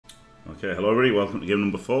Okay, hello everybody, welcome to game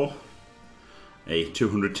number 4. A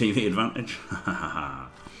 200 TV advantage.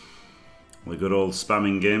 We're good old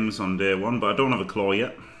spamming games on day 1, but I don't have a claw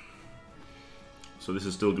yet. So this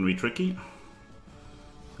is still going to be tricky.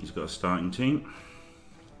 He's got a starting team.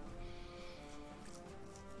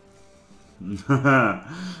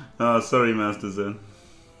 Oh, sorry Master Zen.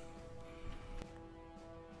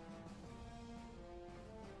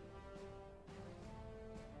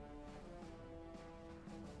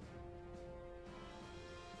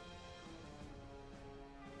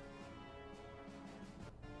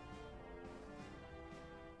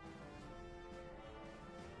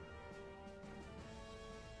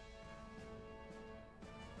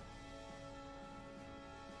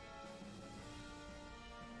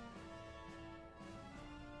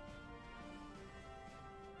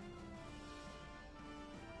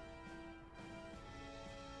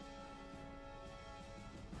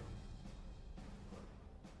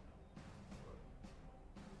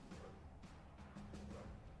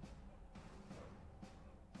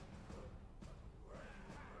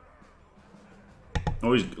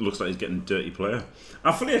 Always looks like he's getting a dirty player.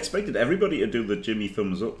 I fully expected everybody to do the Jimmy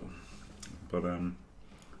thumbs up, but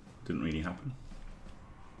didn't really happen.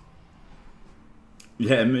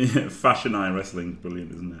 Yeah, Fashion Eye Wrestling's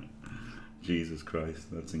brilliant, isn't it? Jesus Christ,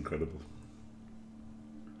 that's incredible.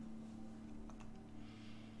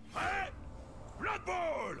 Hey, Blood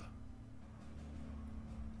Bowl!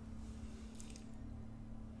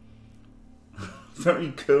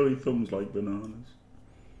 Very curly thumbs like bananas.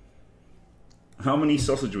 How many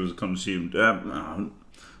sausage was consumed?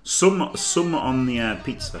 Some on the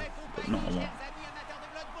pizza, but not a lot.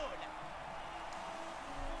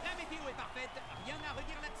 La météo est parfaite, rien à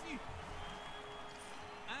redire là-dessus.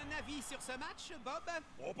 Un avis sur ce match, Bob?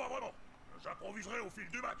 Bon, pas vraiment. J'improviserai au fil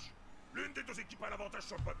du match. L'une des deux équipes a l'avantage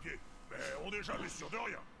sur le papier, mais on n'est jamais sûr de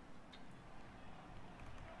rien.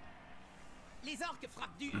 Les orques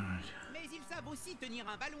frappent dur, mais ils savent aussi tenir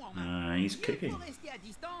un ballon en main. He's Il kicking. faut rester à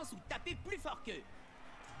distance ou taper plus fort qu'eux.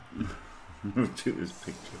 Look at this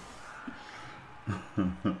picture.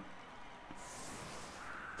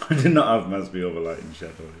 I did not have Masby overlight in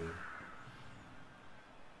shadow here.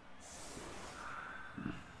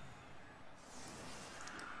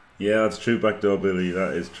 Yeah, that's true, Backdoor Billy.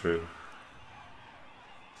 That is true.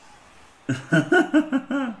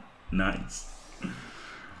 Nice.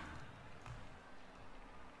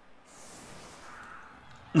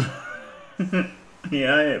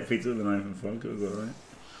 Yeah, I ate pizza with a knife and fork. It was alright.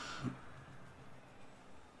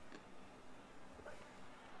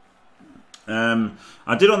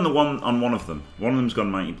 I did on one of them. One of them's gone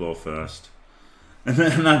Mighty Blow first, and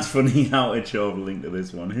that's funny how it showed a link to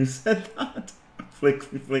this one. Who said that?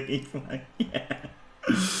 Flicky flag. Yeah.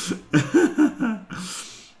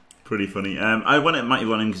 Pretty funny. I went at Mighty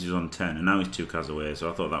Blow him because he was on 10, and now he's 2 Kaz away. So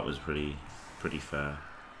I thought that was pretty fair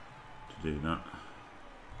to do that.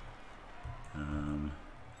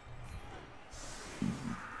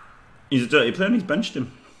 He's a dirty player and he's benched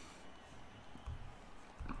him.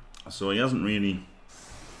 So he hasn't really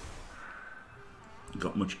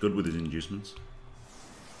got much good with his inducements.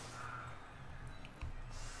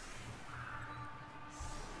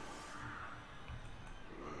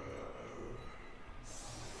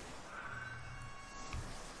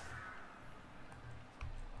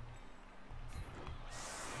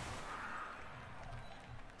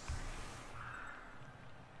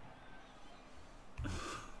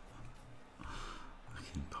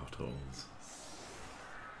 Potholes.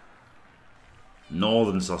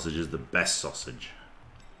 Northern sausage is the best sausage,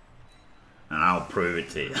 and I'll prove it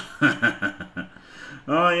to you.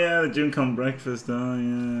 Oh yeah, the JIMMCON breakfast. Oh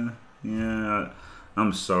yeah, yeah.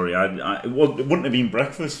 I'm sorry. it wouldn't have been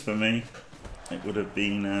breakfast for me. It would have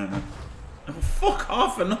been. Oh, fuck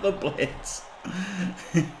off! Another blitz.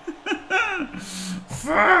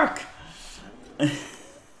 Fuck.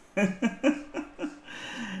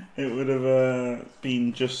 It would have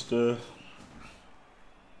been just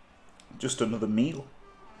another meal.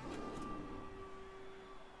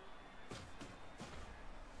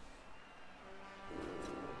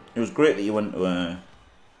 It was great that you went to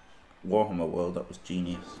Warhammer World. That was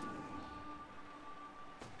genius.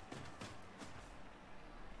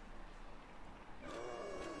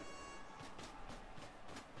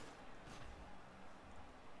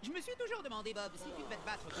 Je me suis toujours demandé, Bob, si tu devais te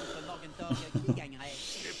battre contre Morgenthau, qui gagnerait?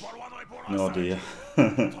 T'es pas loin de répondre à No ça. idea.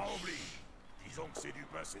 Contrat oblige. Disons que c'est du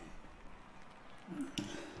passé.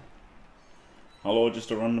 Hello, just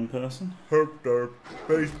a random person. Herp derp,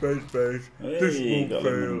 base, base, base. Hey, This got won't him on the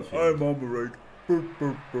fail. field. I'm on the right. Burr,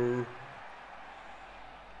 burr, burr.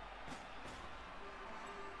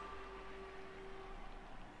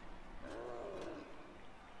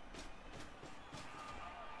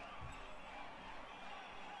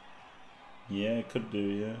 Yeah, could do,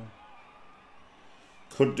 yeah.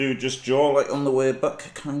 Could do just jaw like on the way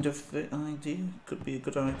back kind of idea. Could be a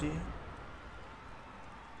good idea.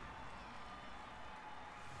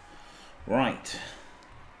 Right.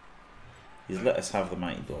 He's let us have the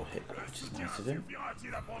mighty blow hit, which is nice of him.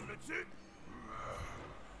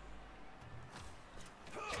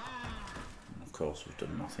 Of course, we've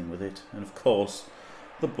done nothing with it. And of course,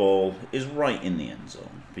 the ball is right in the end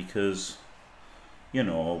zone. Because, you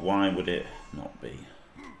know, why would it not be?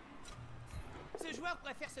 Ce joueur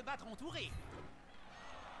préfère se battre entouré.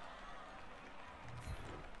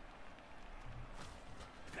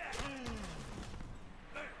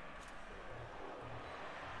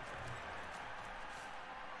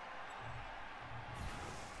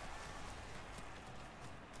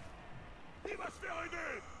 Il va se faire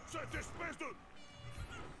aider, cette espèce de...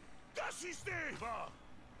 d'assister, va.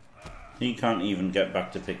 He can't even get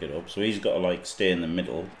back to pick it up, so he's got to like stay in the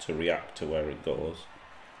middle to react to where it goes.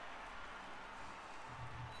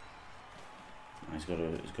 He's got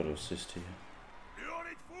to assist here.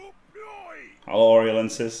 Hello,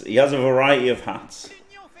 Oriolensis. He has a variety of hats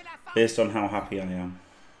based on how happy I am.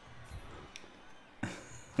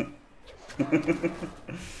 Ce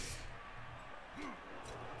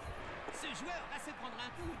joueur va se prendre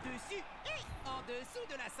un coup dessus et en dessous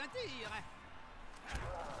de la ceinture.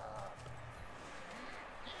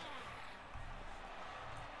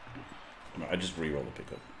 I just re-roll the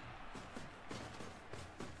pickup.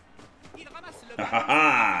 Il ramasse le Ha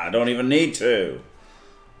ha! I don't even need to.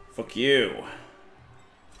 Fuck you.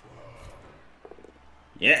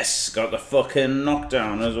 Yes, got the fucking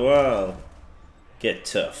knockdown as well. Get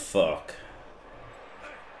to fuck.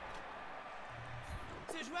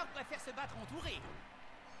 Ce joueur préfère se battre entouré.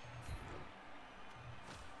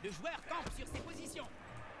 Le joueur campe sur ses positions.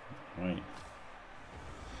 Right.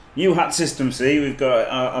 New hat system, see, we've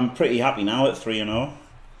got. I'm pretty happy now at 3-0.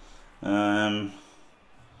 I'm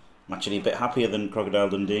actually a bit happier than Crocodile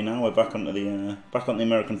Dundee now. We're back onto the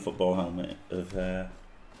American football helmet of how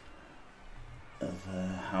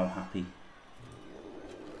happy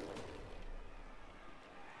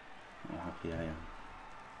I am.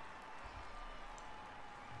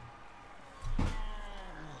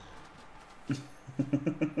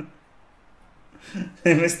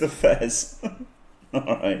 I missed the fez.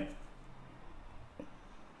 Alright.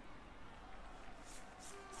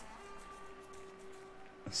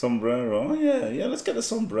 Sombrero. Oh, yeah, let's get the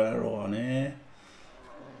sombrero on here.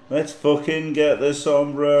 Let's fucking get the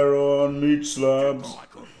sombrero on, meat slabs.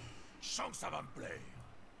 Je sens que ça va me plaire.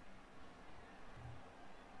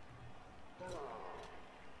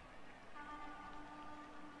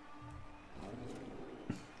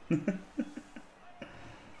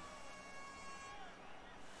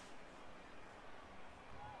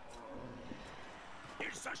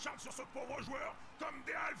 Ils s'acharnent sur ce pauvre joueur comme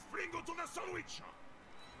des halflings autour d'un sandwich.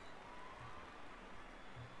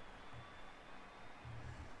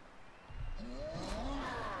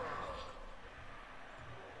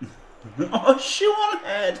 Oh, shoe on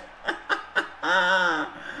head!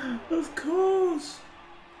 Of course!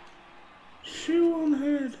 Shoe on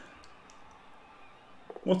head.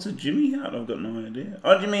 What's a Jimmy hat? I've got no idea.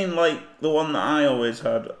 Oh, do you mean like the one that I always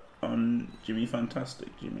had on Jimmy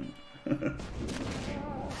Fantastic? Do you mean?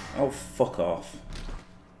 Oh, fuck off.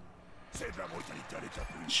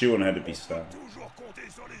 Shoe on head would be stabbed.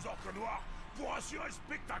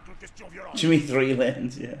 Jimmy 3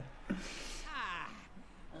 lanes, yeah.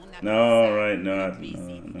 No, right, no.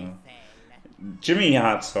 Jimmy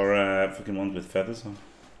hats are fucking ones with feathers on.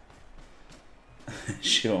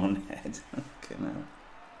 Shoe on head. Okay, now.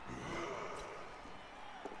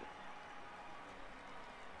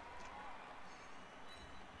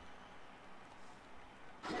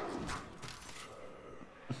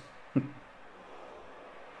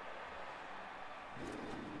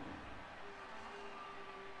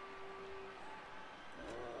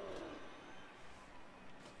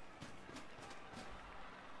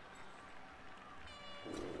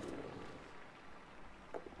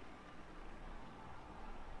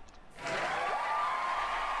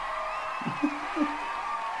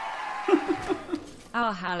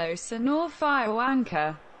 Hello Sonor Fire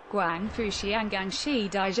Wanker. Guang Fuxian Gangshi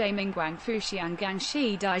Dai Ming Guang Fuxian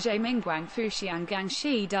Gangshi Dai Ming Guang Fuxian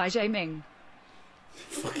Gangshi Dai Ming.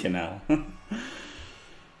 Fucking hell.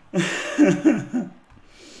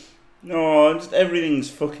 No, just everything's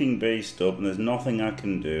fucking based up and there's nothing I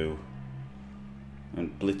can do.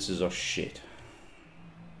 And blitzers are shit.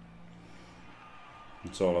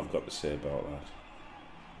 That's all I've got to say about that.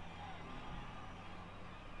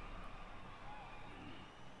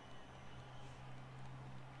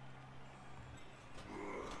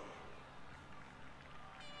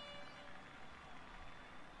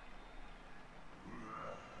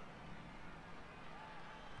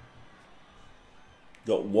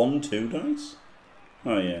 Got 1, 2 dice?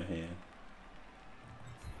 Oh yeah, yeah.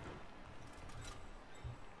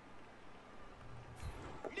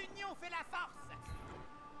 L'union fait la force.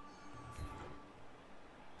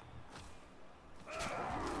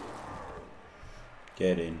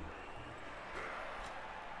 Get in.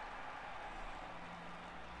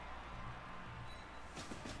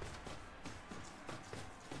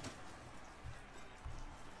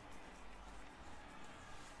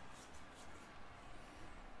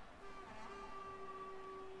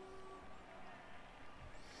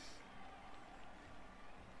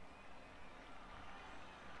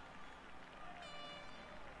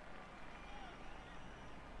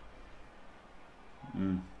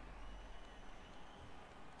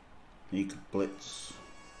 You could blitz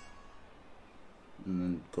and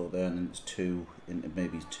then go there, and then it's 2 into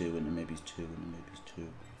maybe it's 2 into maybe it's 2 into maybe it's 2.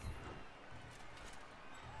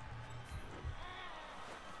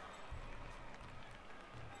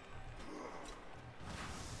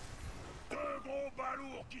 Deux gros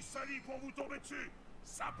balourds qui s'allient pour vous tomber dessus.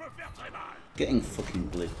 Ça peut faire très mal. Getting fucking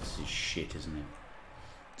blitz is shit, isn't it?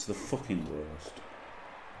 It's the fucking worst.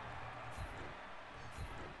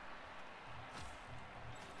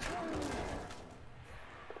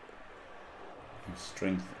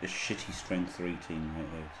 Strength, a shitty strength 3 team right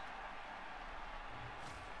there.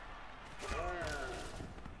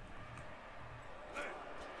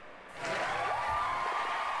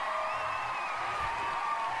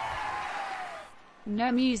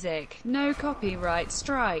 No music, no copyright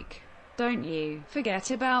strike. Don't you forget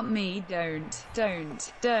about me, don't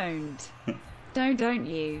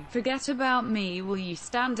you forget about me, will you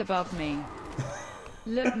stand above me?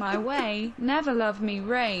 Look my way, never love me,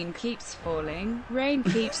 rain keeps falling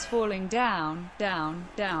down, down,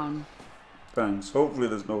 down. Thanks, hopefully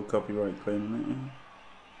there's no copyright claim on it. Yeah.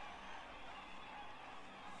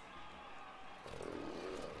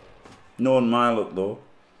 No on my luck though.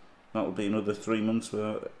 That'll be another 3 months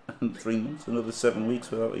without 3 months, another 7 weeks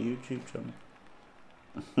without a YouTube channel.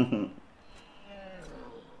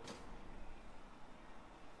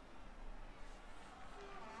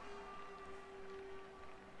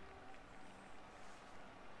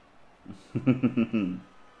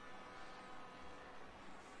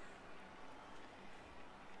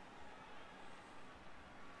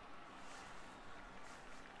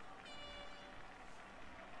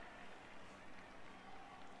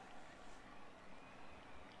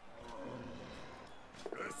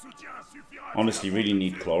 Honestly, really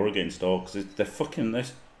need Claw against Orcs. They're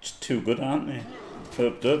just too good, aren't they?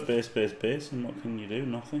 Dirt, base, and what can you do?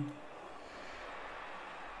 Nothing.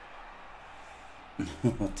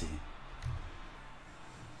 Oh dear.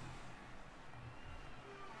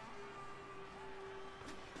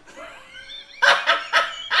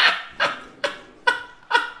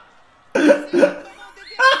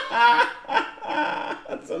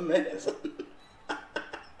 That's amazing.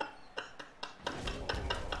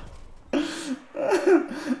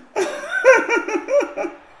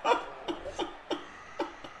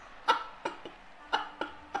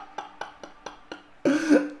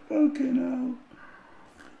 Fucking hell.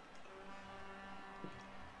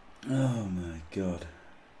 Oh my god.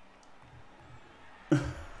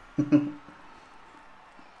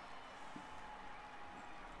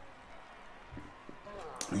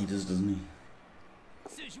 He does, doesn't he?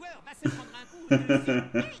 Ce joueur va se prendre un coup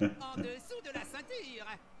dessus et en dessous de la ceinture.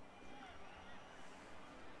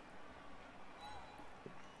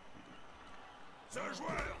 Ce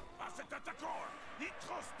joueur, par cet attaquant, il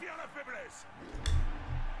transpire la faiblesse.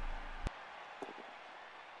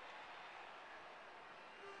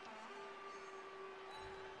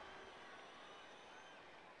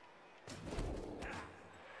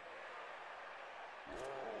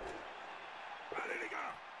 Allez les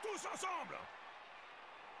gars, tous ensemble.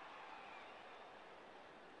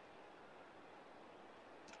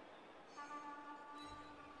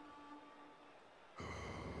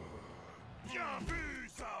 Bien vu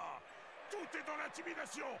ça! Tout est dans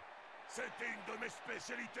l'intimidation. C'était une de mes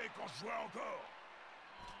spécialités quand je jouais encore.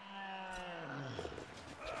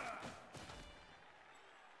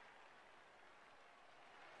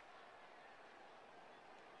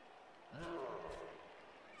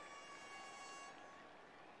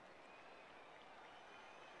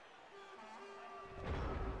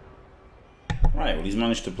 Right, well he's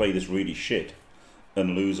managed to play this really shit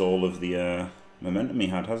and lose all of the momentum he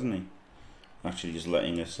had, hasn't he? Actually just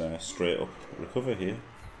letting us straight up recover here,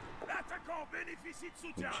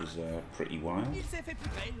 which is pretty wild. Il s'est fait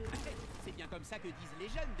poutrer. C'est bien comme ça que disent les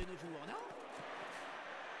jeunes de nos jours, non?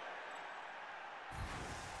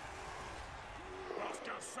 Parce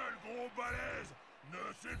qu'un seul gros balèze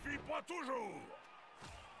ne suffit pas toujours.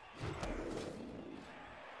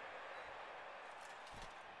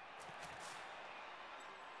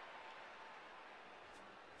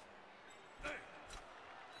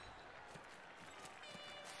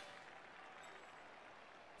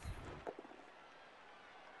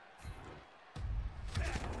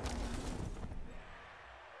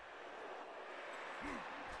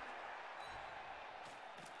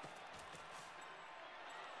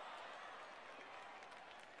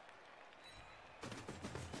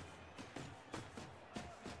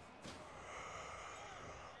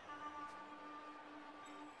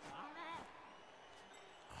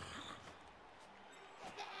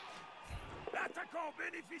 L'attaquant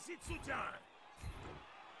bénéficie de soutien.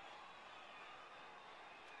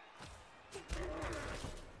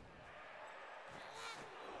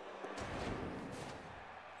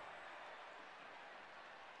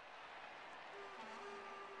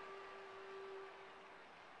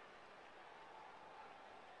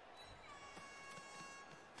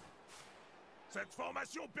 Cette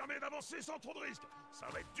formation permet d'avancer sans trop de risques. Ça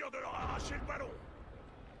va être dur de leur arracher le ballon.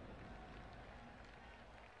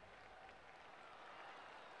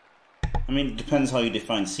 I mean, it depends how you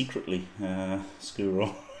define secretly,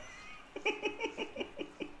 Skuro.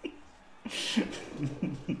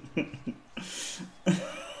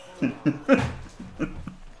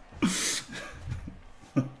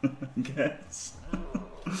 I guess.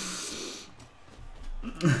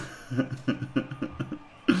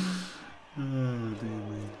 Oh, dear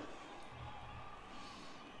me.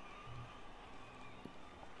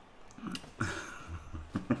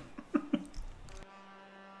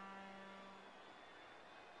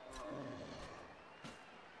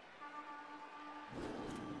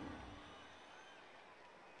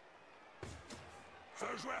 Ce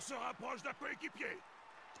joueur se rapproche d'un coéquipier.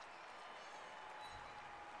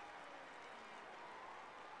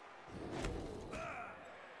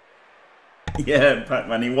 Yeah,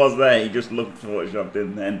 Pac-Man, he was there. He just looked photoshopped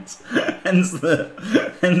in.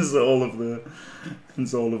 Hence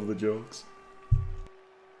all of the jokes.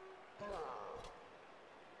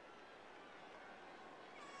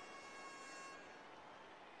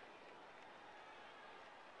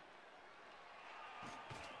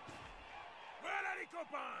 Voilà les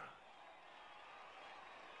copains.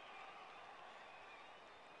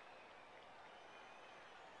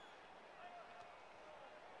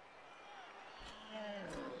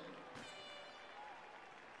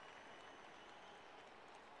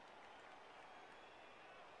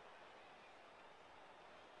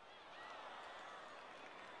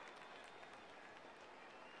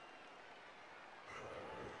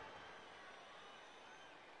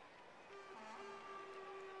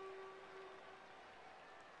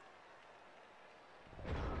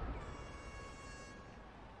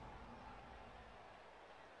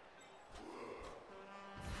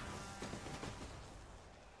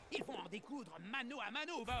 Ils vont en découdre mano à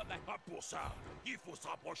mano, Bob. Ah, pour ça, il faut se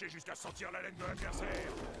rapprocher jusqu'à sentir la laine de l'adversaire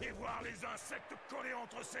et voir les insectes collés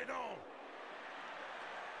entre ses dents.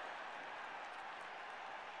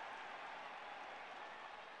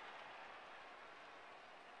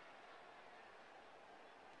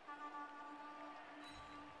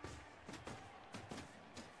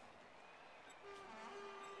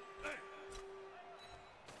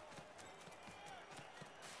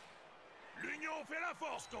 L'union fait la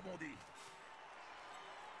force, comme on dit.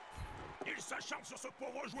 Ils s'acharnent sur ce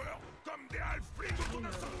pauvre joueur, comme des half-flics autour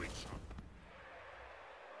d'un sandwich.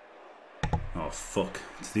 Oh fuck!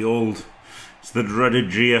 It's the dreaded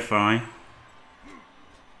GFI.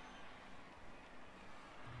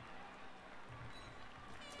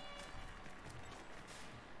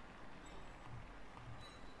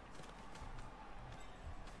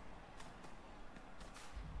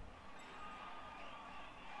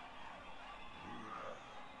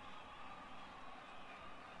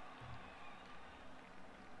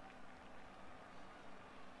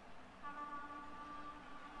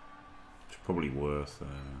 Probably worth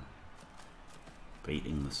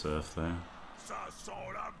beating the surf there. Ça sent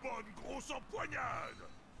la bonne grosse empoignade.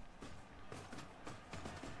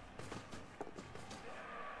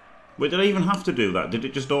 Wait, did I even have to do that? Did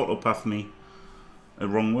it just auto-path me a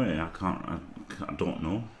wrong way? I don't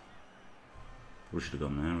know. We should have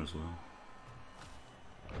gone there as well.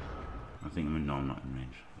 I think, no, I'm not in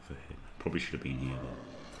range of a hit. Probably should have been here though.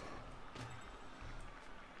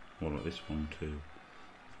 What about this? 1, 2,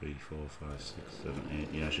 3, 4, 5, 6, 7,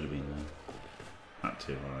 8. Yeah, I should have been there. That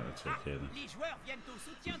too, alright, that's okay then. Les joueurs viennent au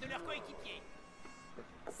soutien de leur coéquipier.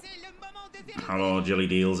 Hello, Jelly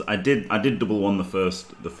Deals. I did double one the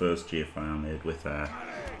first GFI I made with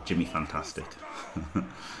Jimmy Fantastic.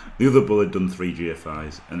 The other bull had done 3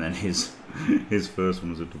 GFIs, and then his first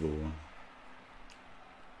one was a double one.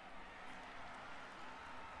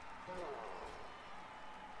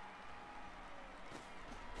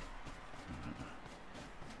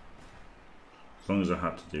 As long as I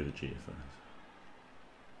had to do the GFIs.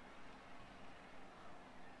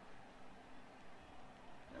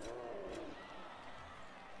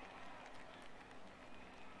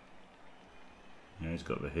 Yeah, he's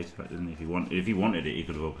got the hit back, doesn't he? If he wanted it, he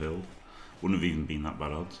could have uphilled. Wouldn't have even been that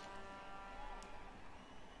bad odds.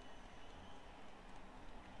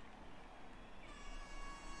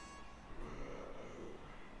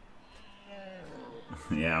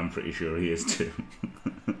 Yeah, I'm pretty sure he is too.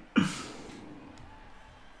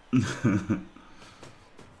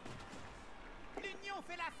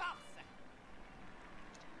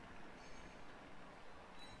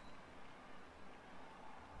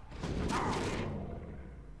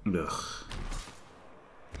 Ugh.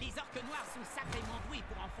 Les orques noirs sont sacrément doués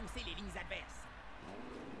pour enfoncer les lignes adverses.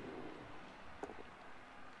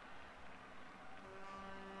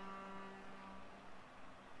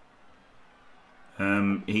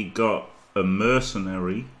 He got a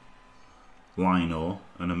mercenary lino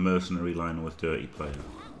and a mercenary lino with dirty player.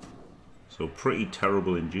 So pretty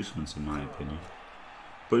terrible inducements in my opinion.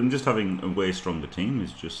 But him just having a way stronger team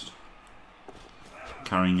is just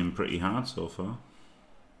carrying him pretty hard so far.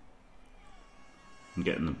 And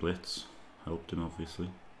getting the blitz helped him obviously.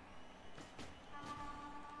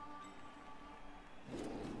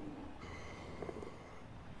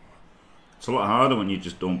 It's a lot harder when you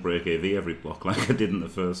just don't break AV every block like I did in the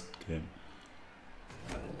first game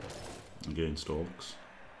against Orcs.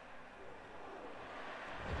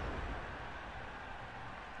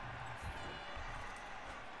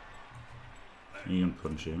 You can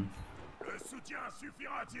punch him. Le soutien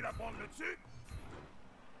suffira-t-il à prendre le dessus?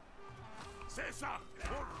 C'est ça.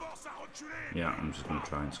 On le force à reculer. Yeah, I'm just gonna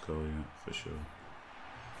try and score, yeah, for sure.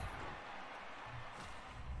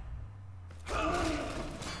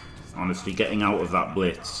 Honestly, getting out of that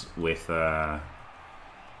blitz with a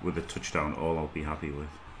touchdown, all I'll be happy with.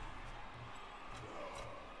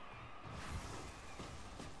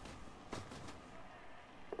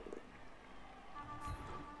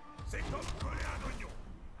 C'est comme coller un oignon.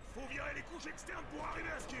 Faut virer les couches externes pour arriver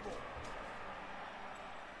à ce qui est bon.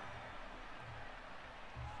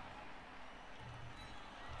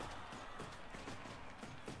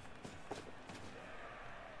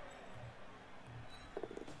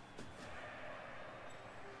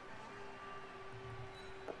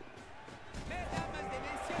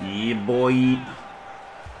 Yeah, boy. Le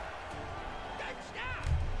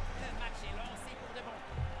match est lancé pour de bon.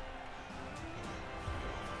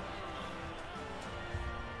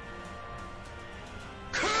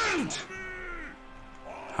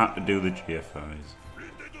 Had to do the GFIs.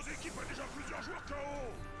 L'une des deux équipes a déjà plusieurs joueurs KO.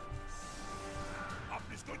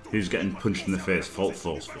 Who's getting punched in the face? Fault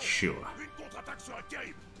Force for sure. Une contre-attaque sera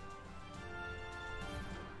terrible.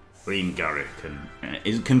 Green Garrett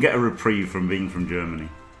can get a reprieve from being from Germany.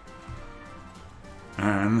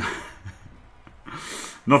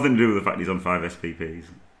 Nothing to do with the fact he's on 5 SPPs.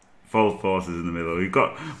 Fault Forces in the middle. We've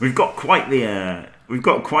got quite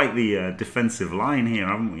the defensive line here,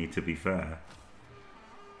 haven't we? To be fair.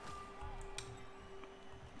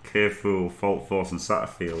 Careful, Fault Force and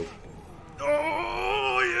Satterfield.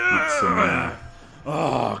 Oh yeah! That's some,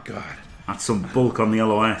 oh god. That's some bulk on the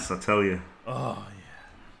LOS, I tell you. Oh yeah.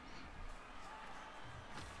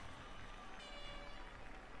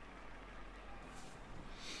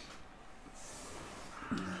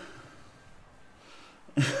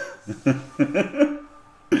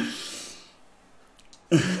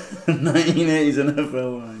 1980s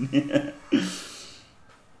NFL line, yeah.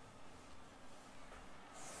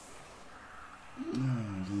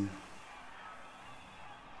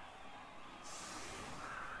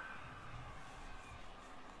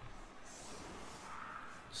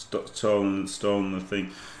 Stolen the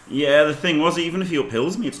thing. Yeah, the thing was, even if he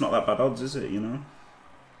uphills me, it's not that bad odds, is it, you know?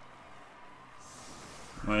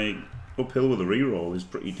 Like, uphill with a reroll is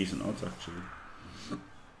pretty decent odds, actually.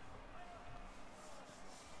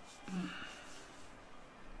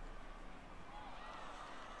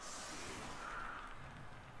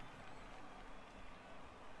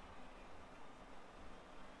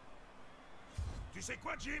 Tu sais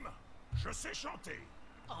quoi, Jim? Je sais chanter.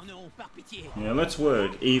 Oh non, par pitié. Yeah, let's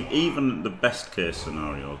work. Even the best case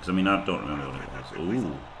scenario, because I mean, I don't remember what it was.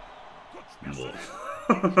 Ooh.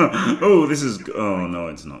 Oh, this is. Oh no,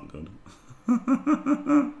 it's not good.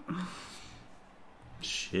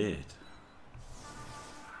 Shit.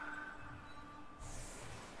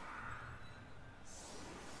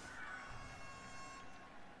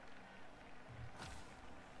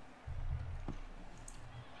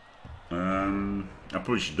 I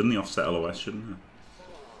probably should have done the offset LOS, shouldn't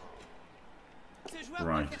I?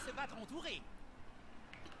 Right.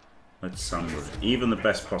 Let's sandwich. Even the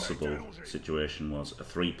best possible situation was a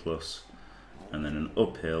 3+, and then an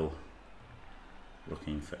uphill.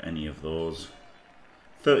 Looking for any of those.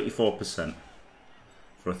 34%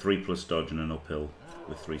 for a 3+ dodge and an uphill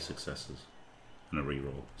with 3 successes and a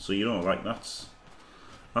reroll. So you know, like that's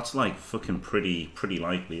like fucking pretty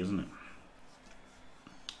likely, isn't it?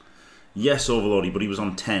 Yes, Overlordy, but he was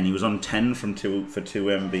on 10. He was on 10 for 2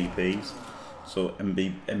 MVPs. So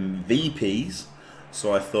MVPs.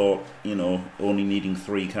 So I thought, you know, only needing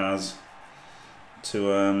 3 cars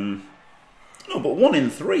to no, but 1 in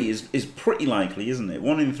 3 is pretty likely, isn't it?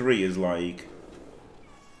 1 in 3 is like,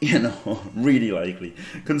 you know, really likely.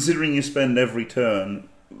 Considering you spend every turn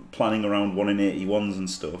planning around 1 in 81s and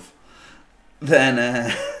stuff, then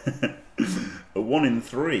a 1 in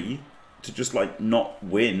 3 to just like not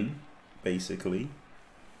win, basically,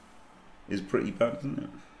 is pretty bad, isn't it?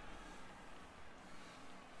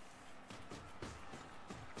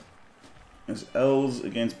 As L's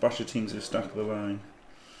against Basher teams who stack the line.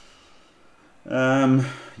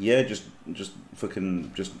 Yeah, just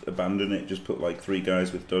fucking abandon it. Just put like 3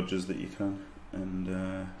 guys with dodges that you can, and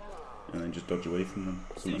then just dodge away from them.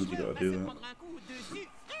 Sometimes you gotta do that.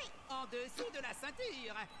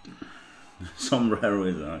 Sombrero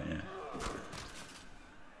is that, yeah.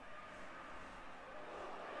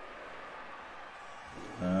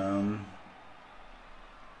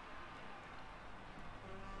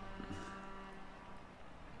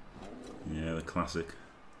 Yeah, the classic.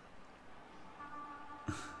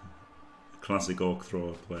 Classic orc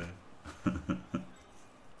thrower player.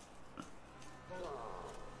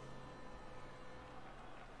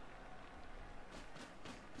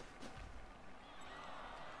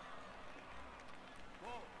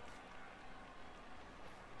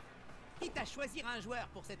 Quitte à choisir un joueur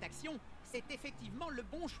pour cette action, c'est effectivement le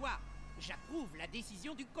bon choix. J'approuve la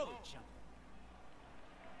décision du coach.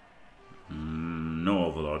 No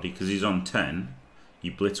Overlord, because he's on 10.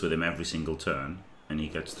 You blitz with him every single turn, and he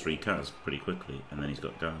gets 3 cars pretty quickly, and then he's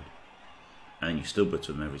got guard. And then you still blitz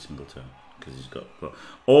with him every single turn, because he's got... Well,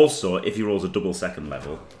 also, if he rolls a double second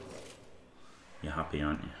level, you're happy,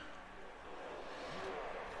 aren't you?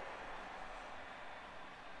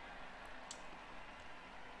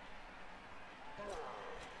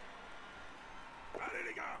 Allez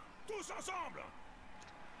les gars, tous ensemble.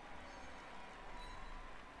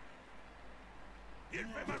 Il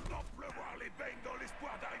fait maintenant pleuvoir les beignes dans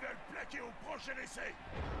l'espoir d'arriver à le plaquer au prochain essai.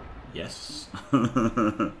 Yes.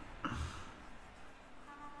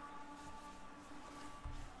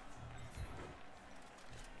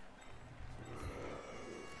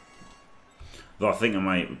 Though I think I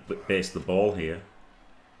might base the ball here.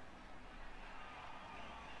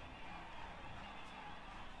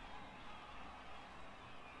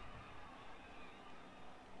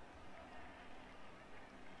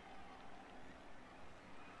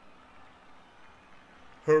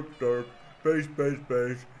 Herp derp, base, base,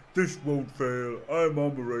 base. This won't fail. I'm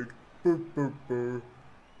on the right. Burr, burr, burr.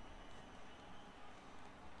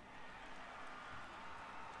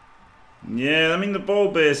 Yeah, I mean the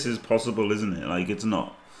ball base is possible, isn't it? Like it's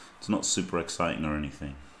not super exciting or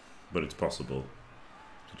anything, but it's possible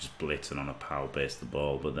to just blitz and on a POW base the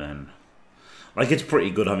ball. But then, like it's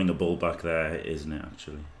pretty good having a bull back there, isn't it?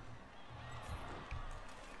 Actually.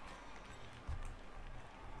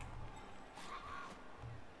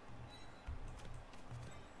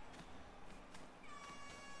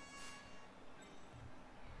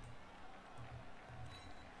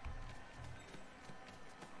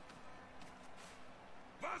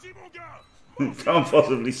 Can't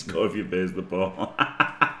possibly score if you base the ball.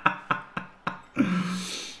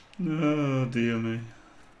 Oh dear me.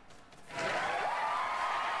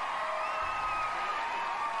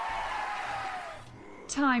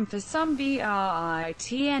 Time for some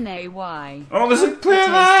BRITNAY. Oh, there's a clear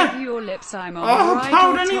Taste there! of your lips, I'm on Oh, right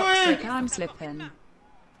pound or anyway. toxic, I'm slipping.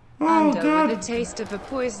 Oh Under god. with a taste of a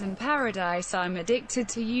poison paradise, I'm addicted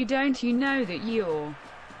to you, don't you know that you're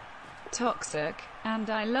toxic?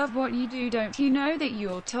 And I love what you do, don't you know that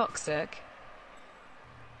you're toxic?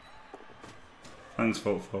 Thanks,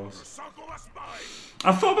 Fault Force.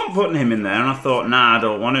 I thought about putting him in there, and I thought, nah, I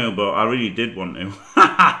don't want to, but I really did want to.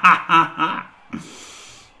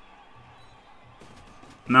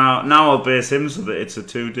 Now I'll base him so that it's a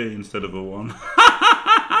 2D instead of a 1.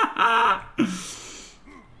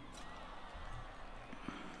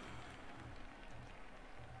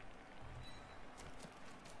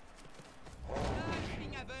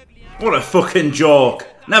 What a fucking joke.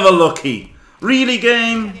 Never lucky. Really,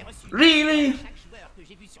 game? Really?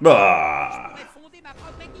 Bah.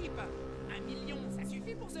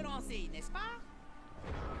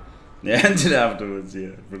 Yeah, ended afterwards,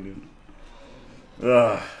 yeah, brilliant.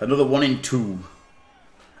 Another 1 in 2.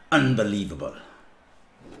 Unbelievable.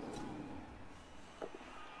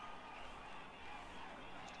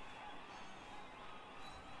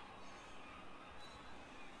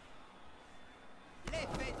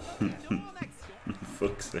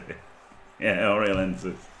 Fuck's sake. Yeah, Oriel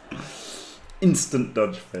lenses. Instant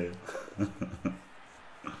dodge fail.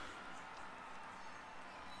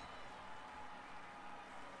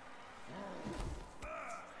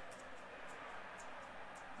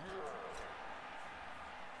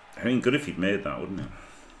 I mean, good if he'd made that, wouldn't it?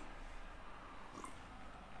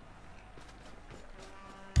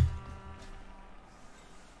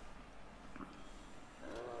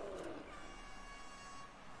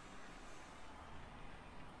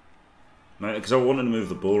 Because I wanted to move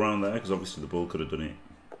the bull around there, because obviously the bull could have done it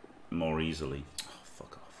more easily. Oh,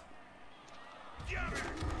 fuck off.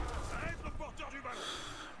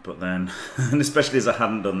 But then, and especially as I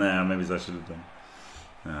hadn't done there, maybe I should have done.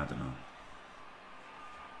 I don't know.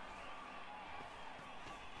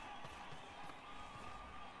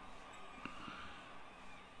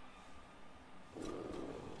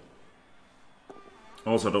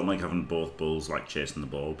 Also, I don't like having both bulls like chasing the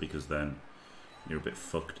ball, because then you're a bit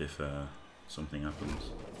fucked if something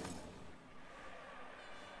happens.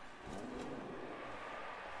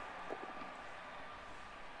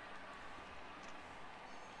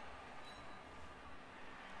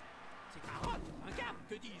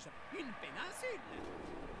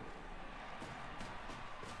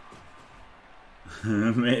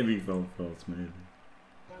 Maybe false, maybe.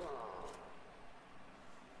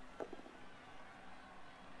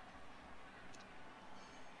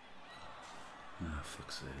 Ah,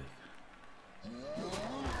 fuck's sake.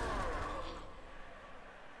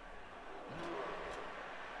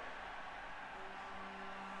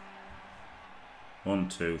 One,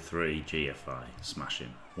 two, three, GFI. Smash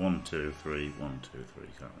him. 1, 2, 3, 1, 2, 3.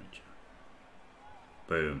 Can't reach him.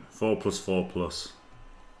 Boom. 4 plus 4 plus.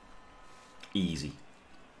 Easy.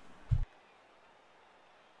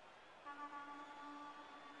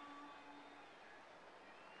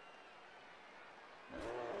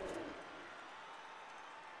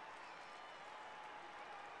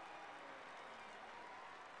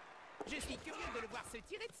 Je suis curieux de le voir se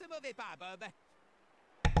tirer de ce mauvais pas, Bob.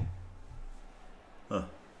 Huh.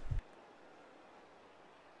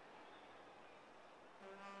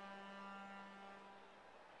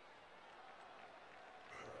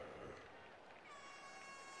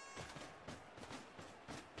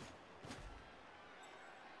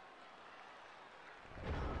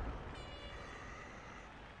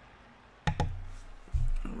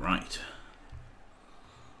 Right.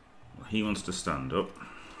 Well, he wants to stand up.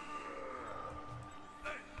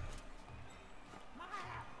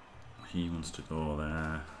 He wants to go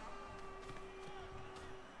there.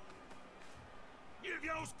 Il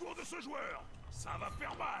vient au secours de ce joueur. Ça va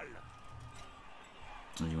faire mal.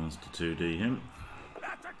 He wants to 2D him.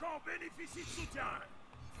 L'attaquant bénéficie de soutien.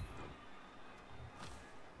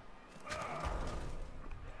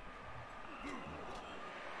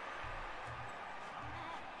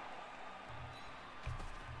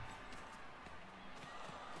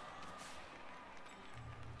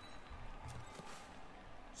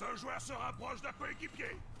 Ce joueur se rapproche d'un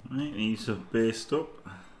coéquipier. Right, he's based up.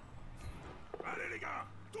 Allez les gars,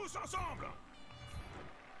 tous ensemble.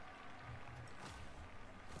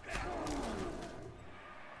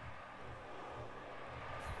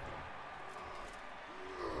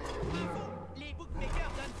 Les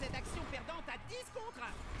bookmakers donnent cette action perdante à 10 contre 1.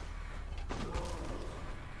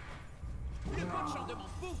 Le coach en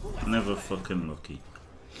demande beaucoup à Never fucking lucky.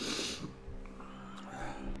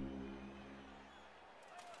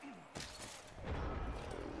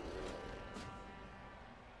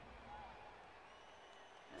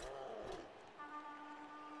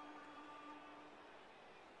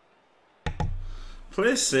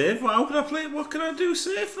 Play safe? How can I play? What can I do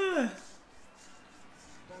safer?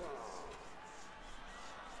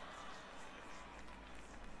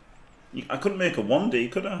 I couldn't make a 1D,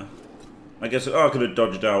 could I? I guess I could have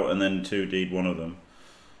dodged out and then 2D'd one of them.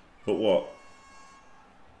 But what?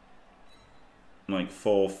 Like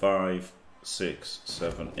 4, 5, 6,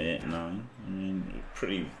 7, 8, 9. I mean,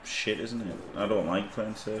 pretty shit, isn't it? I don't like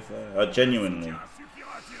playing safe there. I genuinely...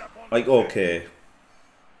 Like, okay.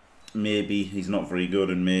 Maybe he's not very good,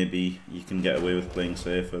 and maybe you can get away with playing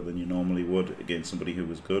safer than you normally would against somebody who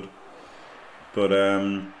was good. But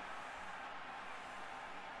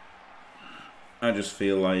I just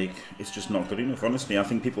feel like it's just not good enough, honestly. I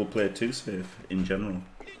think people play too safe in general.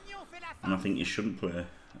 And I think you shouldn't play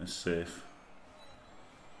as safe.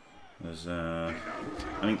 As, I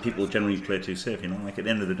think people generally play too safe, you know? Like, at the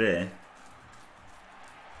end of the day,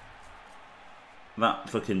 that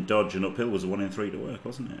fucking dodge and uphill was a 1 in 3 to work,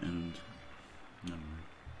 wasn't it? And, I don't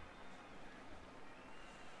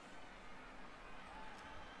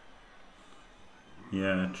know.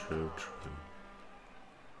 Yeah, true.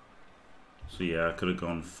 So yeah, I could have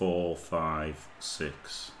gone 4, 5,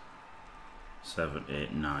 6, 7,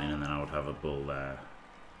 8, 9, and then I would have a bull there.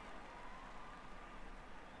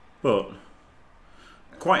 But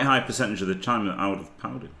quite a high percentage of the time that I would have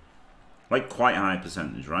powered it. Like quite a high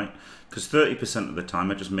percentage, right? Because 30% of the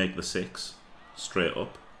time I just make the 6 straight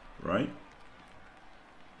up, right?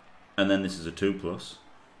 And then this is a 2+.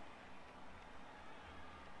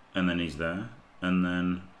 And then he's there. And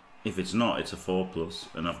then if it's not, it's a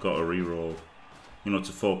 4+, and I've got to re-roll. You know, it's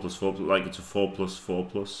a 4+4+, like it's a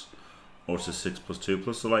 4+4+, or it's a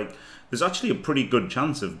 6+2+. So like, there's actually a pretty good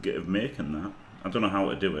chance of making that. I don't know how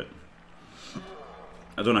to do it.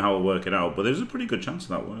 I don't know how to work it out, but there's a pretty good chance of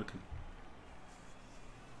that working.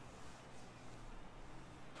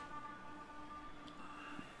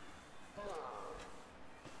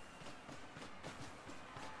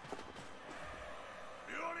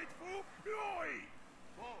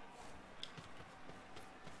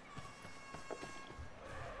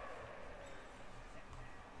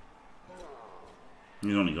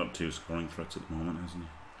 He's only got 2 scoring threats at the moment, hasn't he?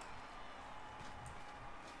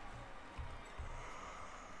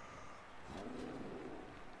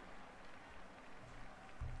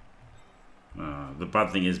 The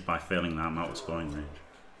bad thing is, by failing that, I'm out of scoring range.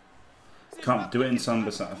 Can't do it in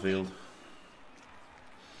Samba Satterfield.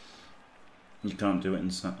 You can't do it in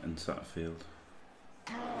Satterfield.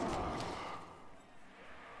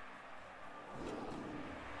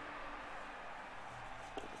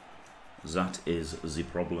 That is the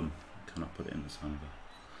problem. I cannot put it in the Samba.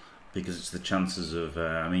 Because it's the chances of...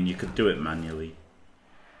 I mean, you could do it manually,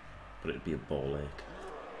 but it'd be a ball ache.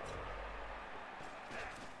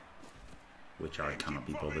 Which I cannot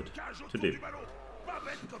be bothered to do.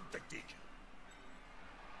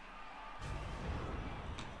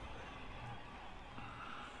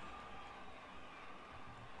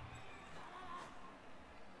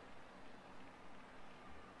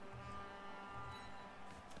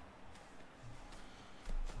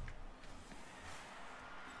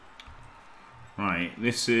 Right,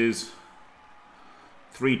 this is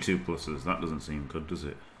 3 2+s. That doesn't seem good, does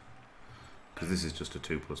it? Because this is just a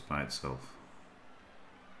 2+ by itself.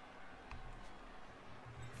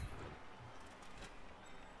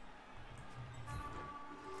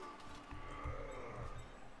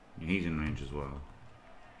 He's in range as well.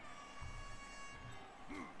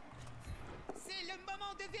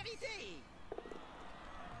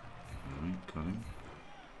 Alright, got him.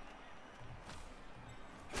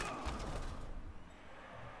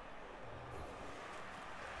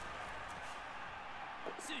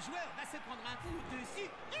 Ce joueur va se prendre un coup dessus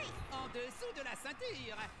et en dessous de la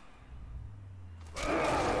ceinture.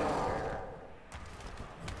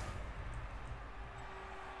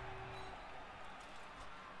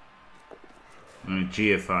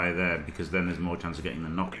 GFI there, because then there's more chance of getting the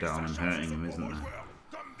knockdown and hurting him, isn't there?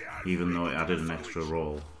 Even though it added an extra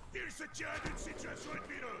roll.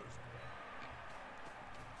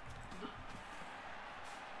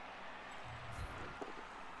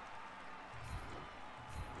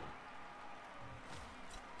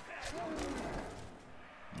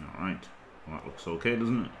 Alright, well, that looks okay,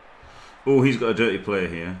 doesn't it? Oh, he's got a dirty player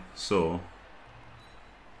here, so...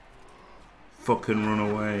 Fucking run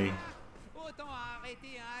away.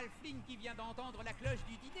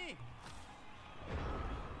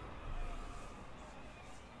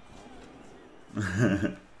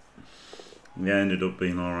 Yeah, ended up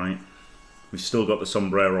being alright. We've still got the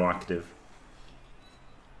sombrero active.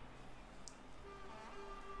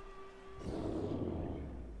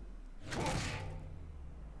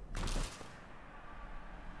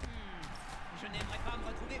 Je n'aimerais pas me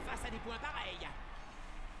retrouver face à des points pareils.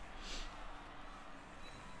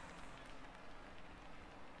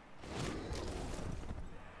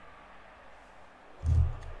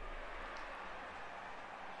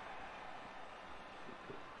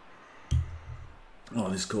 Oh,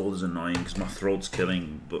 this cold is annoying because my throat's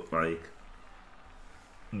killing, but like,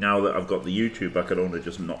 now that I've got the YouTube, I could only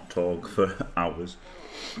just not talk for hours.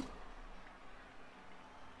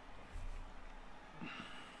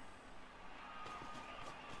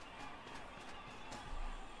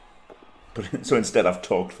 But so instead I've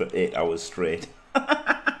talked for 8 hours straight.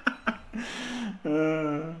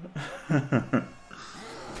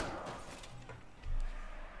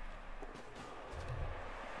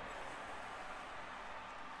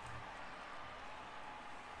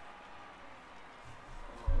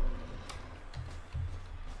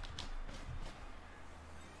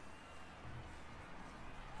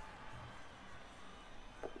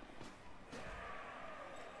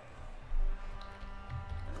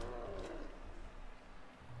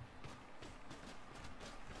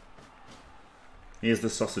 Here's the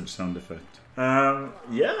sausage sound effect.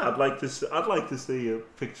 Yeah, I'd like to see a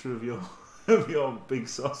picture of your of your big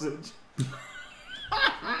sausage.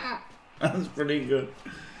 That's pretty good.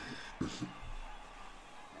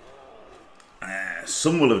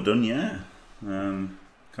 Some will have done, yeah.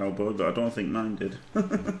 Cowboy, but I don't think mine did.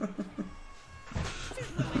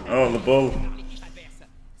 Oh, the bull.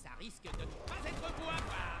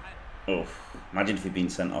 Oh, imagine if he'd been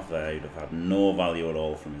sent off there, he'd have had no value at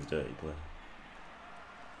all from his dirty play.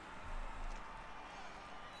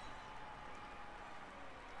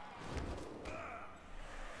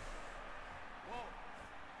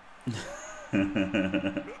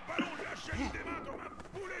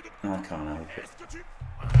 I can't help it.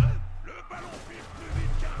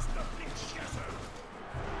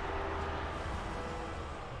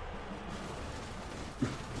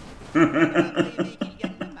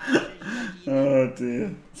 Oh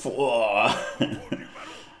dear.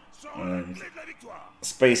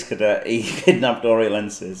 Space Cadet, he kidnapped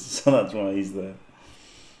Oriolenses, so that's why he's there.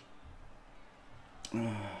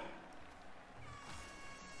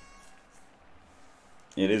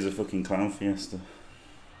 It is a fucking clown fiesta.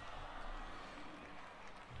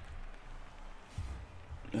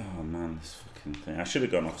 Oh man, this fucking thing. I should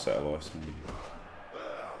have gone offset of voice maybe.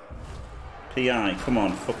 PI, come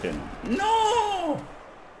on, fucking. No!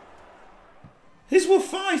 His were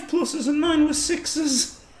 5 pluses and mine were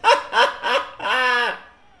 6s.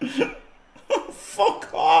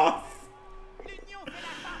 Fuck off!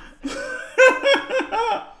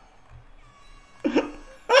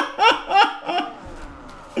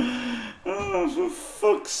 Oh, for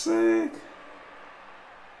fuck's sake.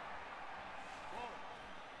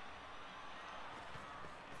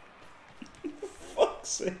 For fuck's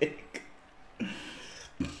sake.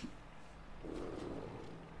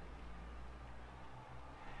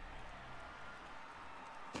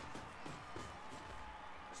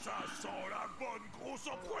 Ça sent la bonne grosse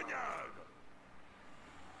empoignade.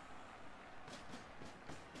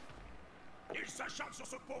 Ils s'acharnent sur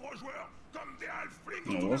ce pauvre joueur comme des halflings.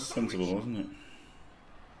 No, it was sensible, wasn't it?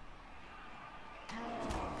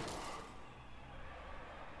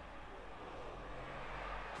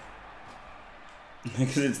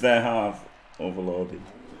 Because it's their half overloaded.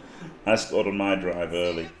 I scored on my drive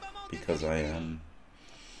early because I had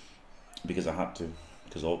to.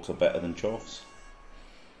 Because Orcs are better than Chorfs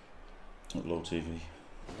at low TV.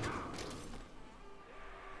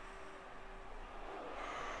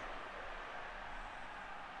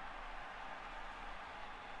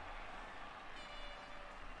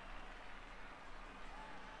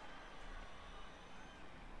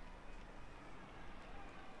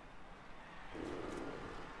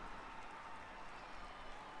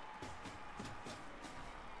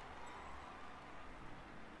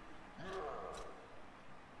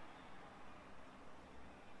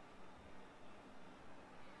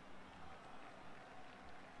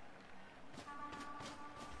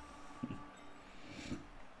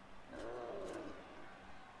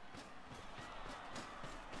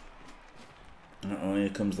 Oh, here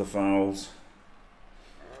comes the fouls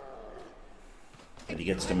that he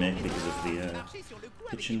gets to make because of the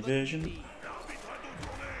pitch inversion.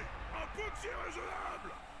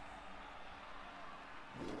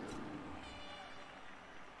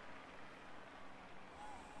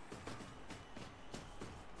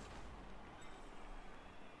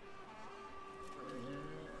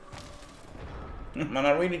 Man,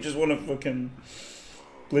 I really just want to fucking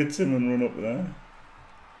blitz him and run up there.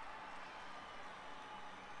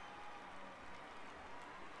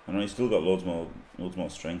 I know he's still got loads more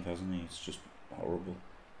strength, hasn't he? It's just horrible.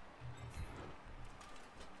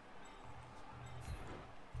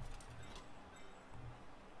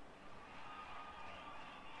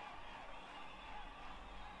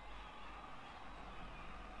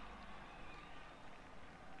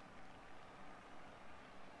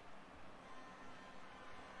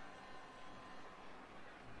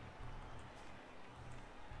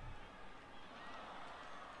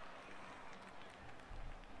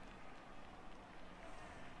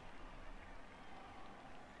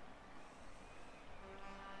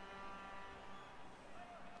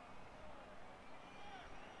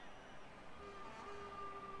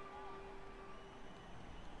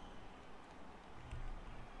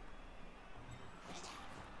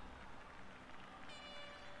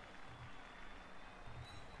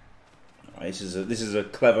 This is a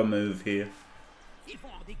clever move here.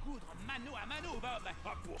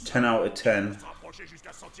 10 out of 10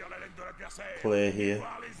 play here.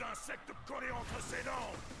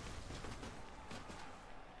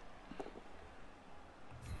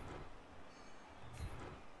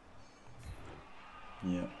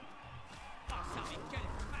 Yeah.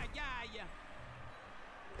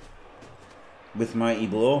 With Mighty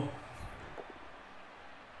Blow.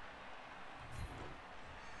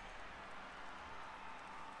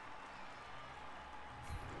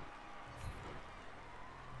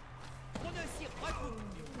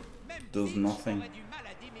 Does nothing.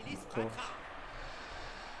 Of course.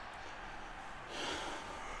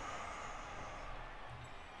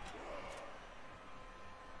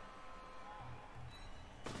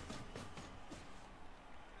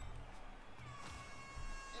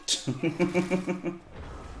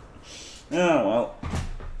 Oh well.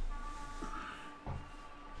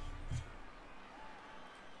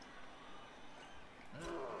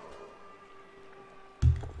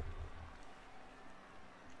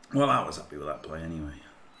 Well, I was happy with that play anyway.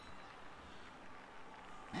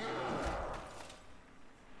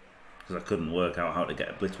 Because I couldn't work out how to get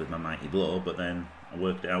a blitz with my Mighty Blow, but then I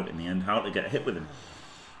worked it out in the end how to get a hit with him.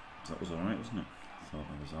 So that was alright, wasn't it?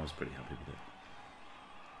 I was pretty happy with it.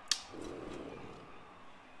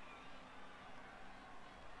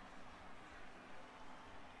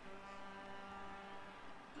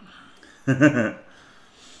 Yeah,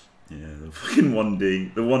 the fucking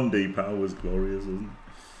 1D. The 1D power was glorious, wasn't it?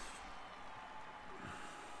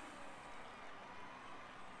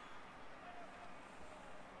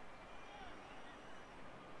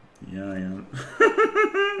 Yeah, I am.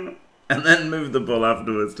 And then move the ball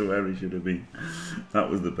afterwards to where he should have been. That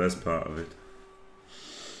was the best part of it.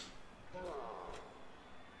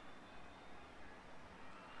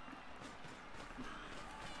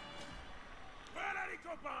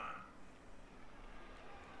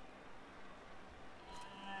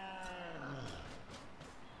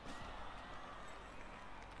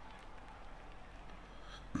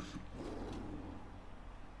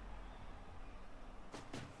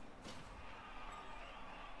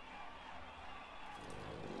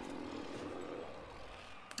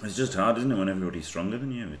 It's just hard, isn't it, when everybody's stronger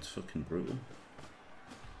than you? It's fucking brutal.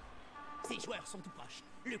 Ces joueurs sont tout proches.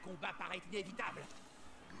 Le combat paraît inévitable.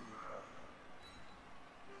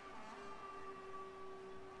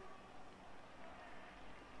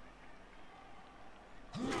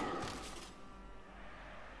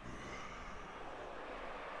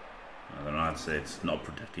 I don't know, I'd say it's not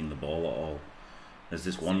protecting the ball at all. There's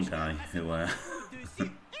this one guy who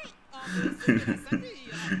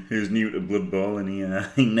who's new to Blood Bowl, and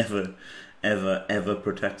he never ever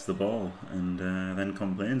protects the ball, and then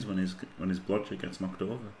complains when his blodger gets knocked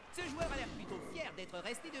over.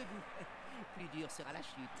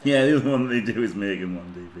 Yeah, the other one they do is make him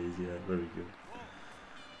 1DPs. Yeah, very good.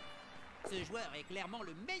 Ce joueur est clairement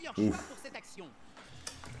le meilleur choix pour cette action.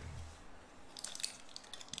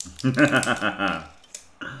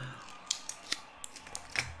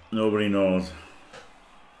 Nobody knows.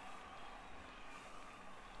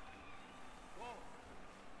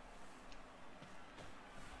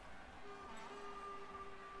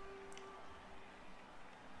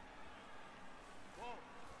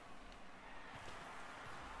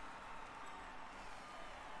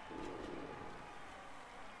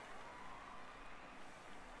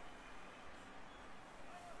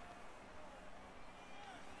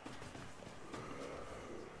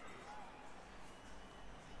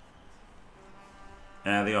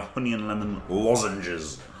 They are honey and lemon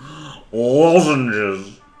lozenges.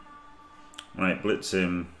 Lozenges! Right, blitz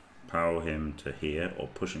him, power him to here, or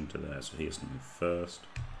push him to there, so he has to move first.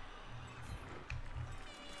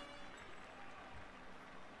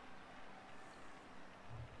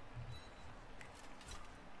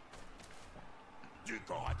 Du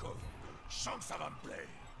corps à corps. Je sens que ça va me plaire.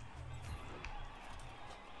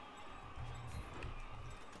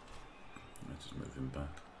 Let's just move him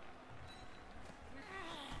back.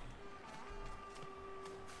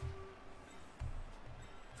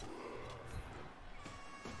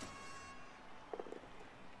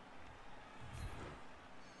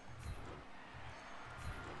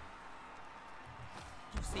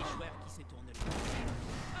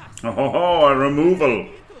 Oh, a removal!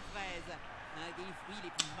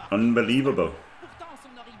 Unbelievable.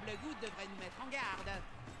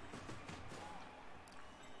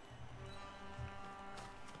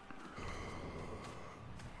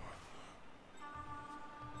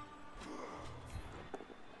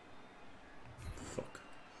 Fuck.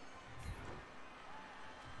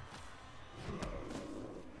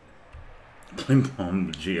 Plimp on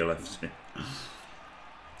the GLFC.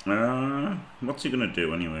 What's he gonna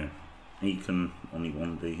do anyway? He can only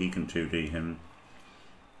 1D, he can 2D him.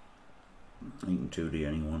 He can 2D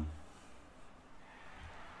anyone.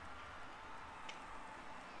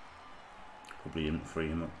 Probably didn't free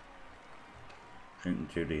him up. He can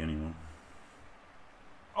 2D anyone.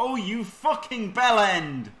 Oh, you fucking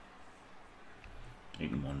bellend! You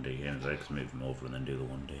can 1D here, so I can move them over and then do the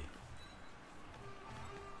 1D.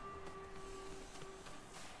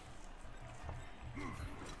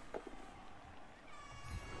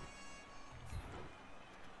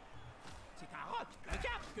 C'est un roc, un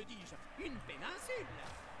cap, que dis-je? Une péninsule.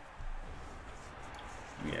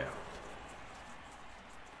 Yeah.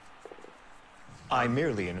 I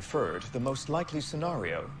merely inferred the most likely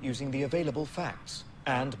scenario using the available facts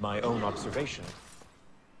and my own observation.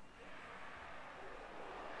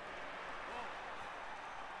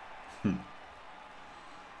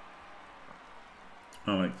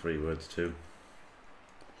 I like 3 words too.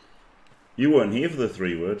 You weren't here for the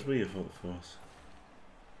 3 words, were you, for the Force?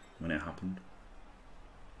 When it happened.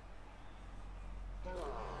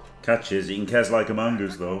 Catch is, eating cares like a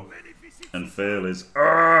mongoose though. And fail is,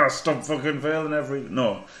 stop fucking failing everything.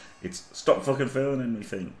 No, it's stop fucking failing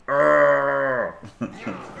anything.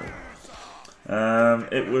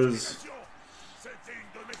 It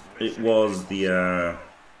was the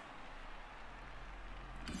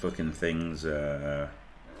fucking things,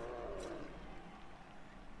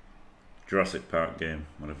 Jurassic Park game,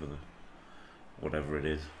 whatever it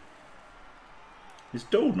is. Is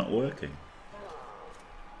Dode not working?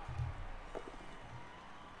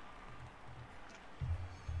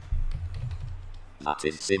 That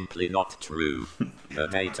is simply not true. The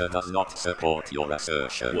data does not support your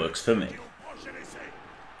assertion. Works for me.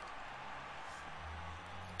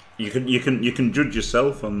 You can judge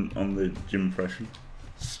yourself on the Jim impression.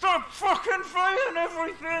 Stop fucking failing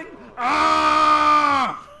everything!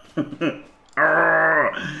 Ah!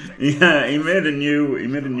 Yeah, he made a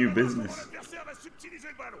new business.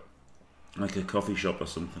 Like a coffee shop or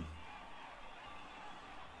something.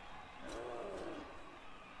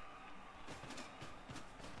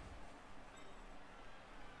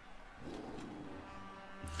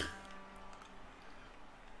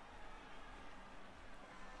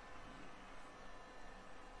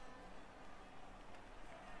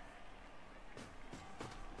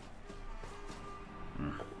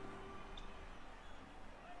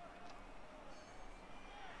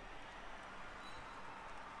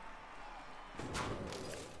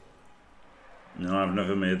 No, I've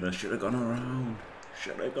never made that. Should have gone around.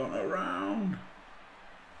 Should have gone around.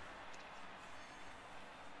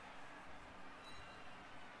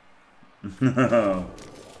 No.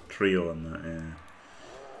 Trio on that, yeah.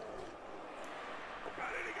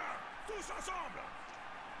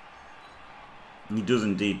 He does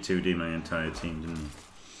indeed 2D my entire team, didn't he?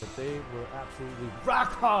 But they were absolutely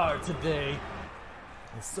rock hard today.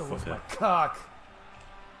 And so was my cock.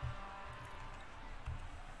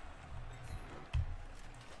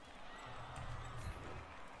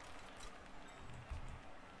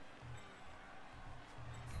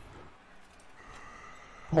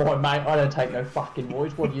 Oh, mate, I don't take no fucking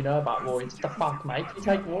voids. What do you know about voids? The fuck, mate? You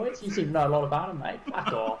take voids? You seem to know a lot about them, mate.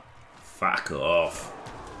 Fuck off. Fuck off.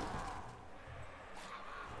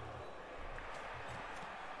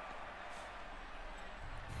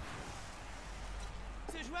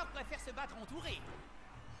 Ce joueur préfère se battre entouré.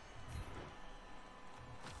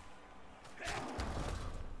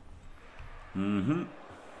 Mm-hmm.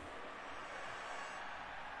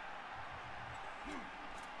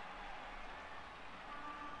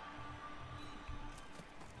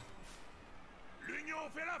 L'union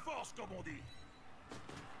fait la force, comme on dit.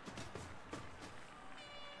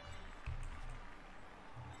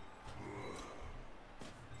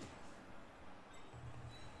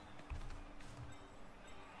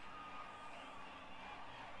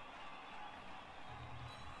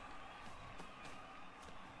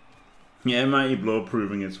 Yeah, Mighty Blow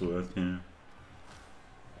proving its worth, yeah.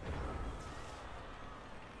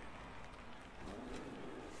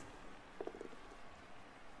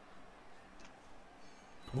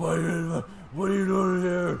 What are you doing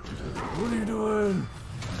here? What are you doing?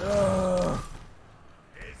 Les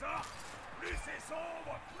orcs, plus c'est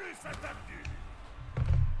sombre, plus ça tape dur.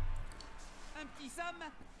 Un petit somme,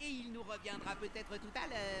 et il nous reviendra peut-être tout à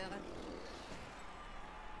l'heure.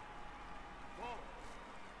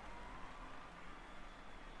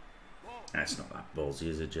 That's not that ballsy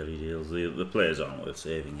as a jelly deals. The players aren't worth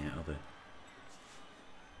saving yet, are they?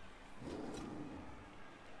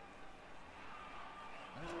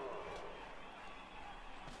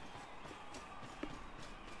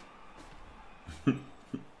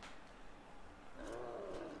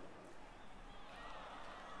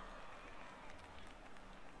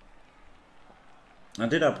 I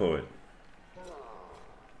did outpower it.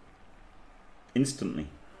 Instantly.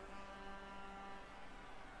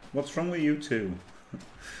 What's wrong with you two?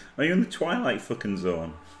 Are you in the Twilight fucking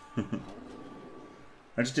zone?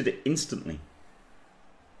 I just did it instantly.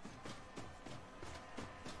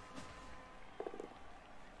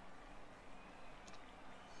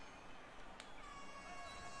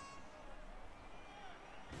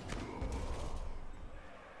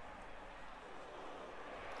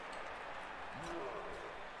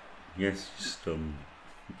 Yes, stunned.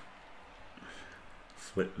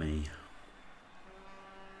 Flip me.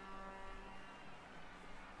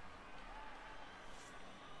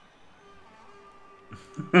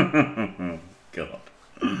 God.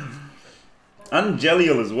 And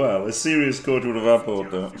Jelliel as well. A serious coach would have outbought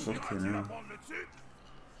that. Fucking hell.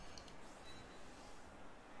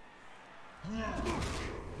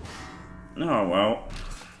 Oh well.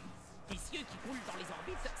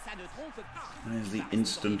 There's the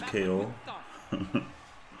instant kill.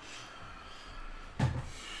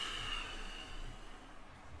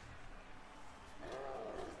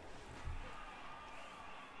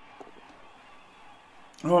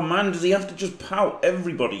 Oh man, does he have to just pout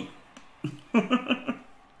everybody?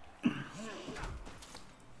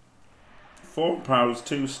 4 powers,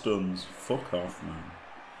 2 stuns. Fuck off, man.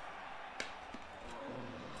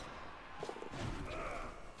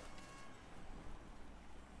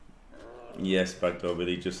 Yes, Bagdog, but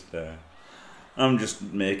he just I'm just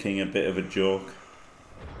making a bit of a joke.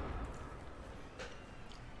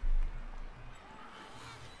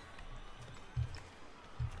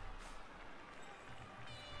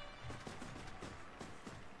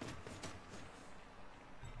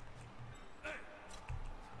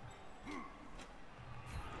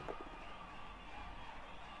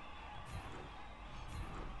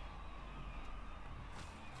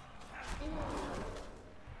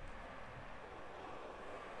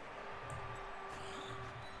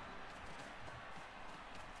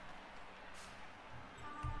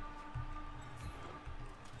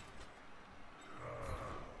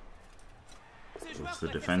 It's the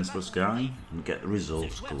defenseless guy and get the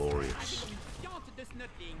results glorious.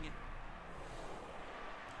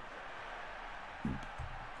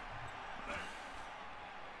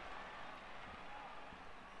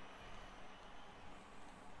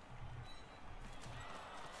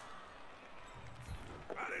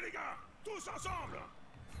 Allez les gars, tous ensemble.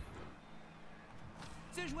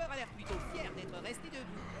 Ce joueur a l'air plutôt fier d'être resté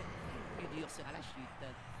debout. Plus dur sera la chute.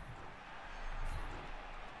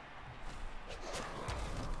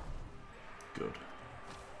 Good.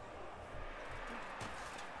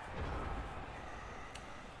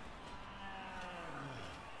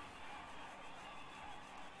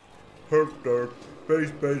 Herp derp,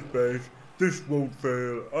 base, base, base. This won't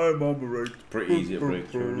fail. I'm on the right. Pretty easy to break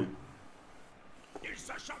through. Il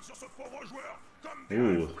s'acharne sur ce pauvre joueur comme des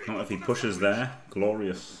Ooh, not if he pushes there.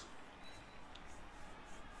 Glorious.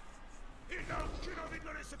 Il n'a aucune envie de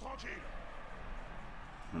le laisser tranquille.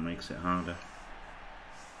 That makes it harder.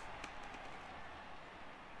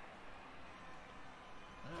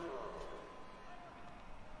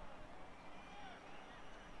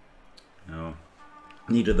 No.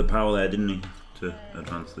 Needed the power there, didn't he? To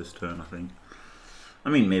advance this turn, I think. I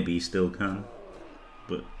mean, maybe he still can.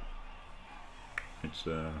 But it's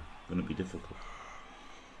going to be difficult.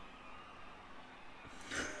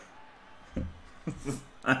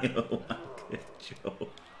 I don't like it, Joe.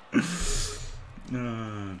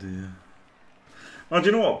 Oh dear. Oh, do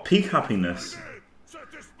you know what? Peak happiness.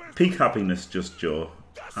 Peak happiness, just Joe,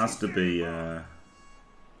 has to be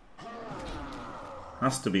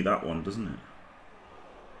that one, doesn't it?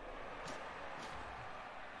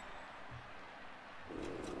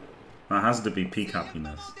 That has to be peak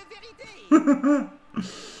happiness.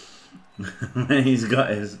 when he's got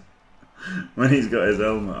his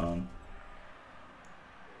helmet on.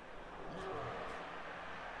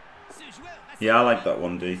 Yeah, I like that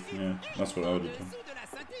one, D. Yeah, that's what I would have done.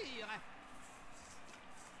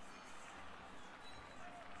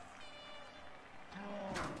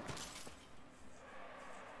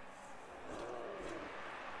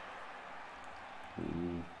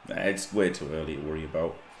 Ooh, it's way too early to worry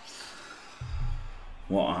about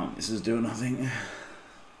what Armis is doing, I think.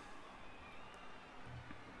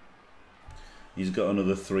 He's got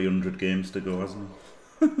another 300 games to go, hasn't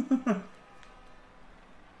he?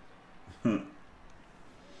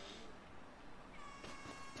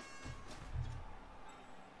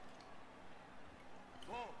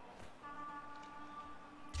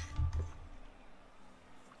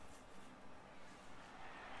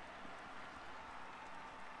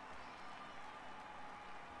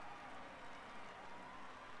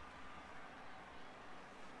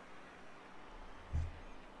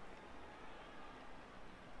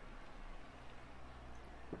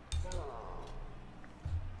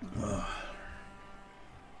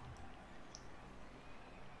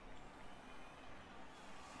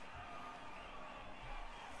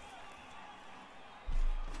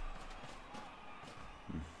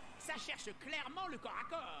 Ça cherche clairement le corps à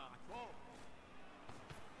corps.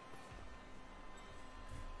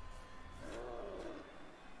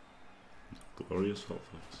 Glorious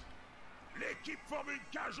hotfix. équipes forment une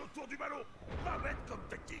cage autour du ballon. Pas bête comme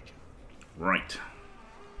tactique. Right.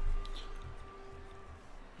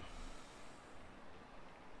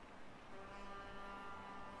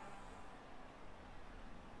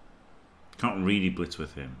 Can't really blitz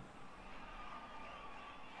with him.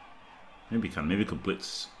 Maybe can. Maybe could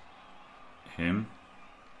blitz him.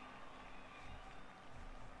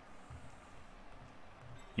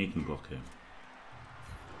 He can block him.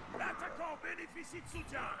 L'attaquant bénéficie de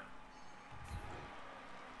soutien.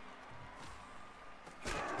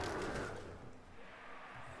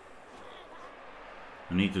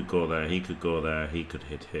 And he could go there, he could go there, he could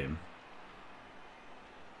hit him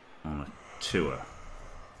on a tour.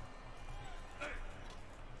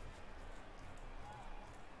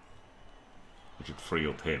 Which would free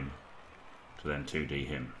up him to then 2D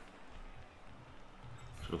him.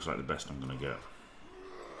 So it looks like the best I'm going to get.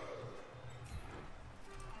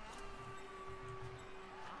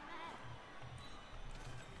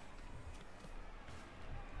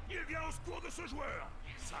 Il vient au secours de ce joueur.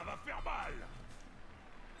 Ça va faire mal.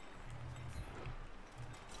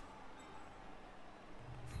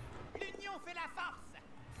 L'union fait la force.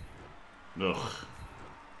 Ugh.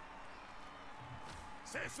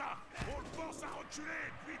 C'est ça. On le force à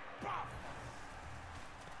reculer, puis paf.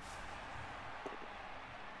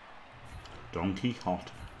 Donkey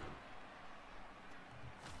hot.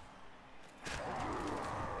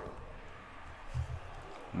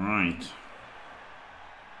 Right.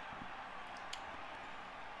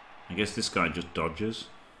 I guess this guy just dodges.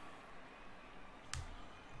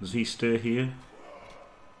 Does he stay here?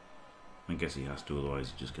 I guess he has to,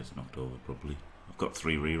 otherwise he just gets knocked over probably. I've got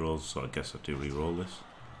 3 rerolls, so I guess I do reroll this.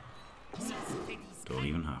 Don't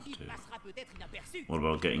even have to. What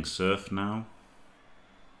about getting surfed now?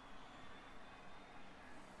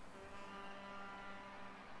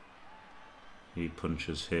 He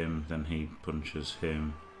punches him, then he punches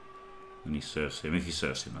him, then he surfs him. If he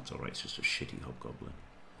surfs him, that's alright, it's just a shitty hobgoblin.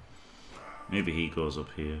 Maybe he goes up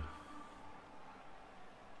here.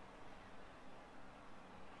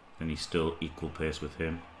 Then he's still equal pace with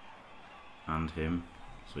him and him,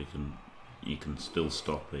 so he can still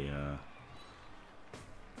stop a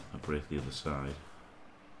break the other side.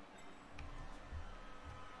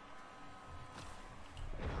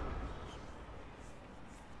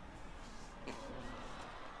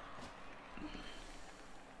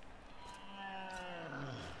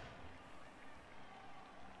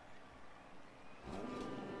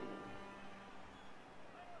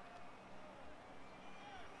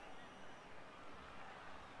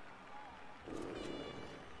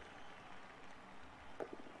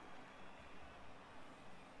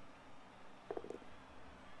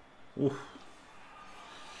 Oof.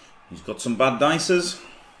 He's got some bad dices.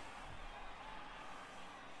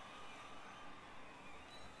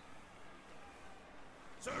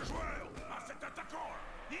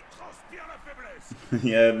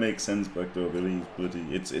 Yeah, it makes sense, Backdoor Billy. He's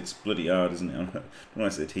bloody. It's bloody hard, isn't it? When I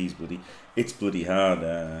said he's bloody, it's bloody hard.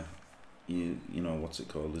 You know what's it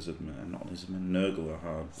called? Lizardman, not Lizardman. Nurgle, a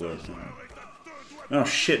hard word. Oh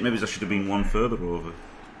shit! Maybe I should have been one further over.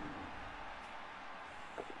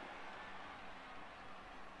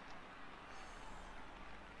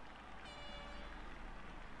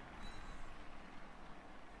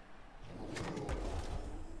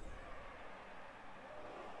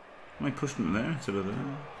 I pushed him there instead of there.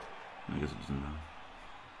 I guess it doesn't matter.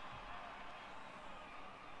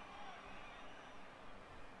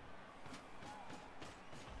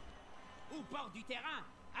 Au bord du terrain,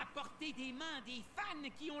 à portée des mains des fans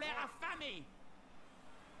qui ont l'air affamés.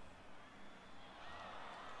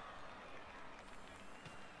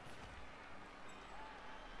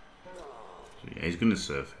 So yeah, he's going to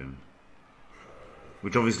serve him.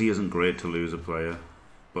 Which obviously isn't great to lose a player.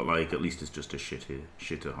 But like, at least it's just a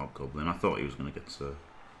shitter hobgoblin. I thought he was going to get served.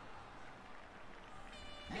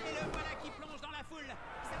 Et le voilà qui plonge dans la foule.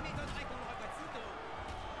 Ça m'étonnerait qu'on le revoie sitôt.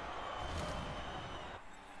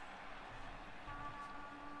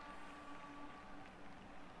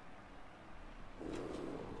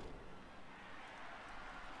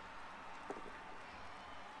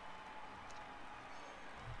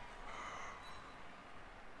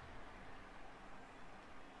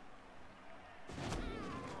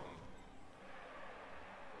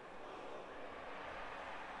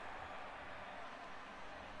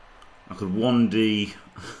 I could 1D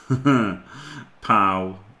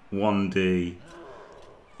pow 1D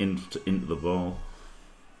into the ball.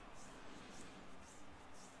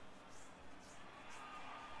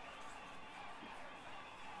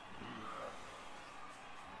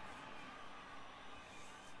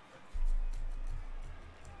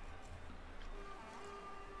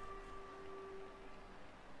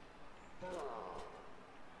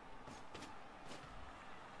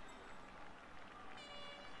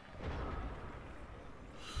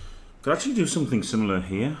 Could actually do something similar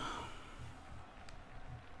here.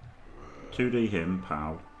 2D him,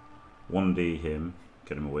 pow. 1D him,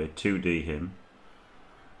 get him away. 2D him.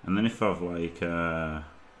 And then if I've like, I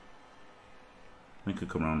could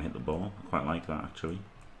come around and hit the ball. I quite like that actually.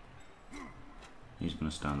 He's going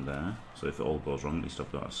to stand there. So if it all goes wrong, at least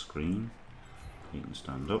I've got a screen. He can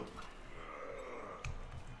stand up.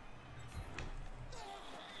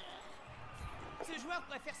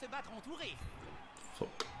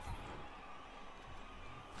 Fuck.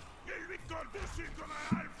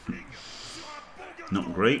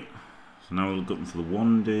 Not great. So now we're looking for the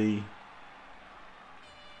 1D.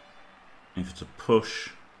 If it's a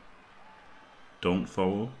push, don't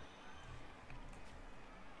follow.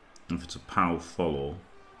 If it's a pow, follow.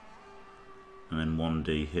 And then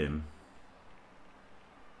 1D him.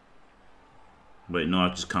 Wait, no, I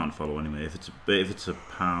just can't follow anyway. If it's a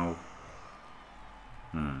pow,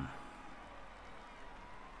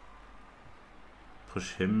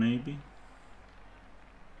 push him maybe.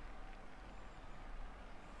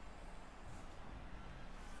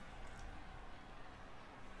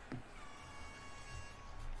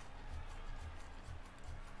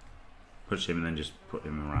 Push him and then just put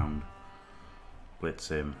him around. Blitz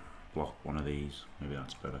him. Block one of these. Maybe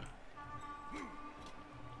that's better.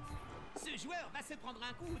 Ce joueur va se prendre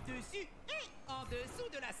un coup dessus et en dessous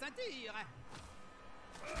de la ceinture.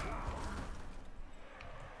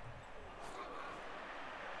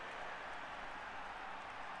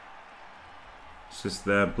 It's just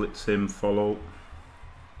there, blitz him, follow,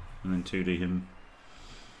 and then 2D him.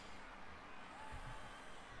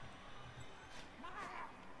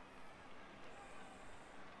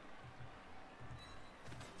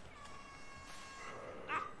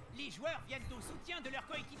 Ah, les joueurs viennent au soutien de leurs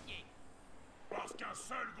coéquipiers. Parce qu'un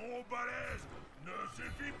seul gros balèze ne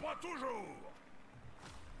suffit pas toujours.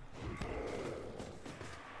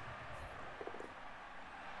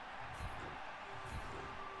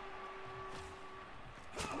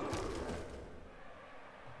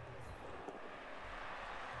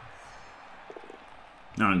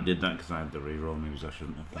 No, I did that because I had the reroll. Maybe I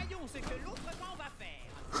shouldn't have done. Voyons ce que l'autre camp va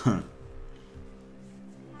faire.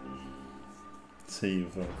 See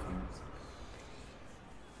if things.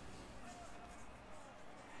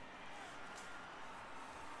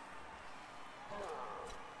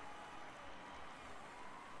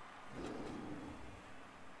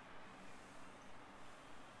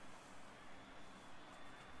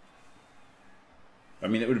 I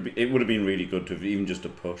mean, it would have been really good to have even just a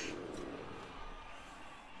push,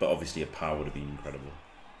 but obviously a power would have been incredible.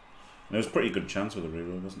 And there was a pretty good chance with a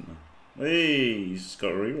reroll, wasn't there? Hey, he's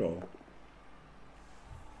got a reroll.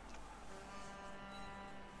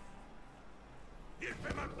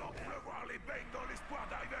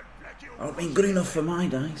 I've been good enough for my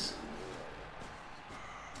dice.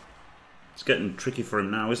 It's getting tricky for him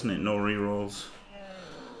now, isn't it? No rerolls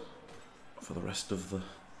for the rest of the.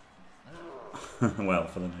 Well,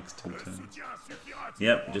 for the next 2 turns.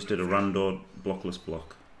 Yep, just did a rando blockless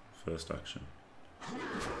block. First action.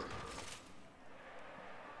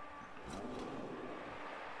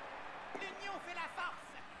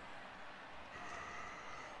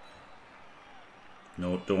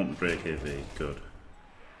 No, don't break AV. Good.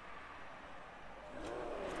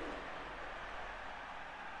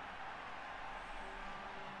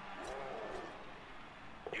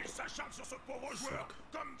 Il s'acharne sur ce pauvre joueur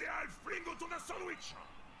comme des halflings autour d'un sandwich.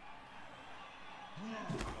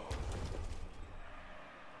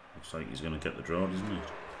 Looks like he's going to get the draw, doesn't he?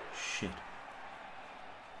 Shit.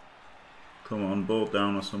 Come on, bolt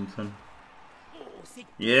down or something.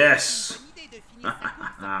 Yes!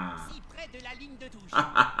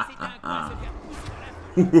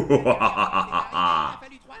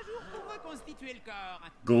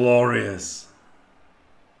 Glorious.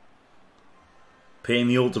 Paying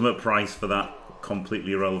the ultimate price for that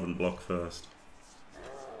completely irrelevant block first.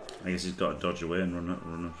 I guess he's got to dodge away and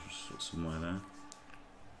run somewhere there.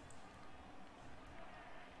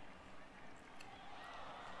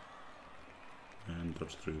 And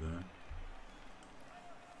dodge through there.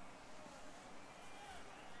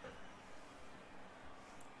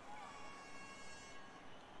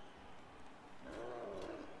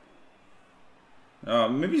 Oh,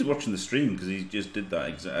 maybe he's watching the stream because he just did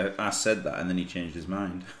that. I said that and then he changed his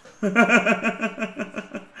mind. No,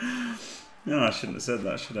 I shouldn't have said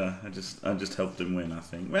that, should I? I just helped him win, I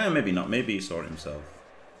think. Well, maybe not. Maybe he saw it himself.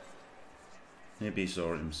 Maybe he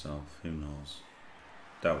saw it himself. Who knows?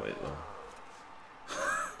 Doubt it though.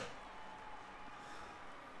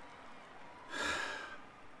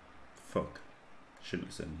 Fuck. Shouldn't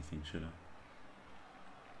have said anything, should I?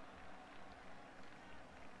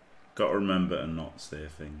 Gotta remember to not say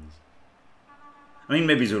things. I mean,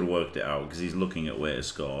 maybe he's would have worked it out because he's looking at where to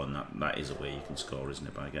score, and that is a way you can score, isn't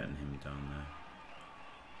it, by getting him down there.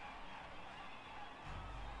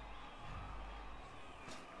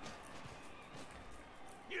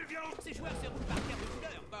 Ces joueurs se roulent par terre de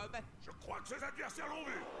douleur, Bob. Je crois que ses adversaires l'ont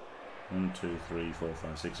vu. 1, 2, 3, 4,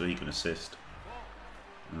 5, 6. So he can assist,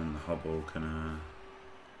 and the Hobbo can.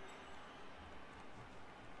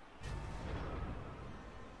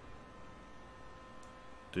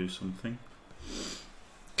 Do something.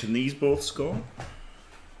 Can these both score?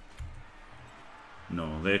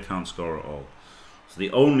 No, they can't score at all. So the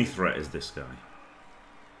only threat is this guy.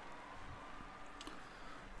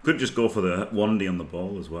 Could just go for the 1D on the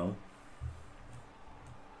ball as well.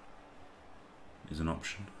 Is an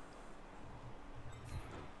option.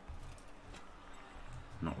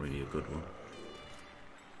 Not really a good one,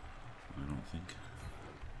 I don't think.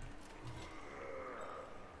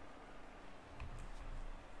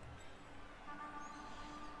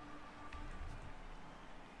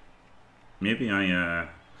 Maybe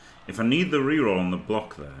if I need the reroll on the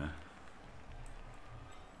block there,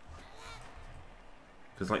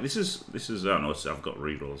 because like this is I don't know, I've got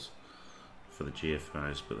rerolls for the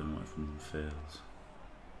GFIs, but then what if one fails?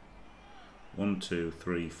 1, 2,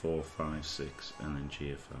 3, 4, 5, 6, and then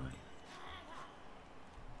GFI.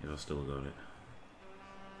 If I still got it.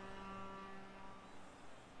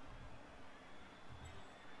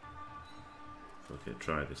 Okay,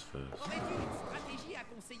 try this first.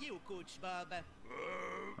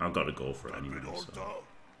 I've got to go for it anyway. So.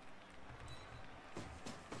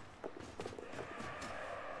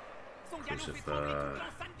 Crucifer.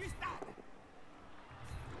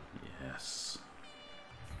 Yes.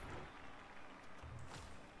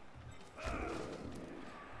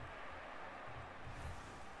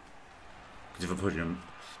 Because if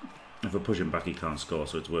I push him back, he can't score,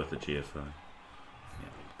 so it's worth the GFI. Yeah,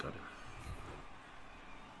 got it.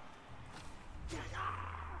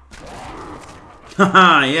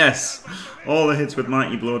 Haha, yes! All the hits with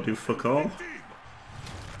Mighty Blow do fuck all.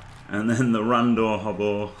 And then the Randor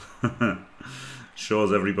Hobbo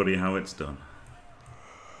shows everybody how it's done.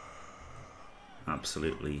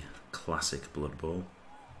 Absolutely classic Blood Bowl.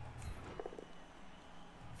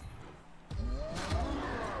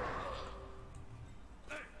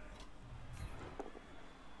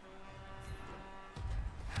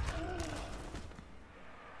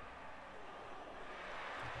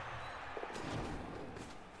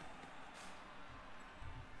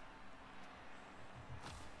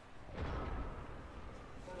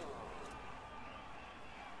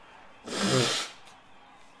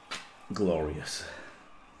 Glorious.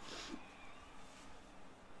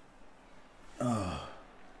 Oh.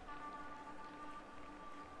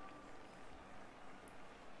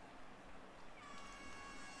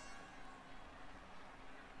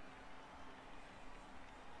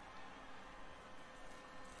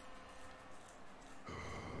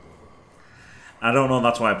 I don't know,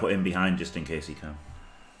 that's why I put him behind, just in case he can.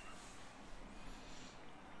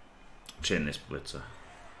 Chain this blitzer.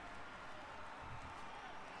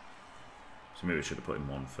 So maybe I should have put him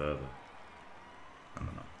one further. I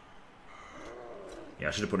don't know. Yeah,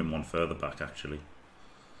 I should have put him one further back, actually.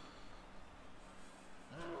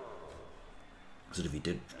 So if he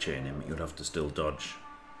did chain him, you'd have to still dodge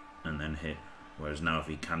and then hit. Whereas now if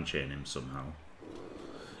he can chain him somehow...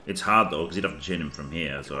 It's hard though, because he'd have to chain him from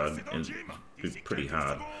here, so it'd be pretty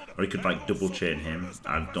hard. Or he could like double chain him.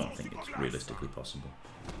 I don't think it's realistically possible.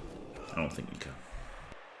 I don't think you can.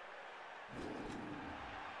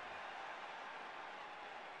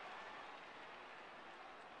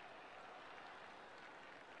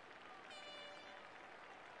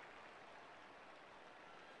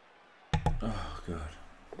 Oh god.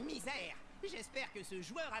 Misère. J'espère que ce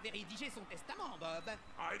joueur avait rédigé son testament, Bob.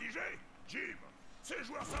 À rédiger? Jim, ces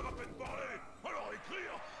joueurs savent à peine parler. Alors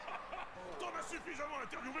écrire? T'en as suffisamment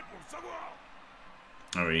interviewé pour le savoir.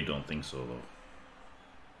 I really don't think so though.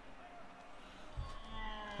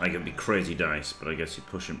 Like it'd be crazy dice, but I guess you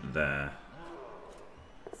push him to there.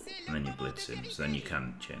 And then you blitz him, so then you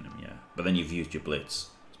can chain him, yeah. But then you've used your blitz.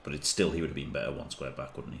 But it's still, he would have been better one square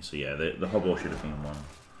back, wouldn't he? So yeah, the Hobbo should have been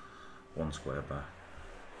one square back.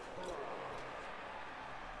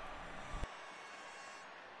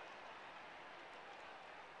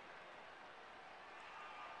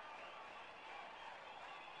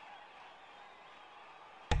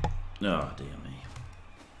 Oh dear me.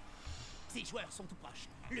 Ces joueurs sont tout proches.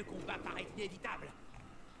 Le combat paraît inévitable.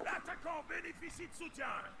 L'attaquant bénéficie de soutien.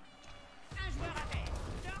 Un joueur à terre.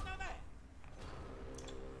 Turnover.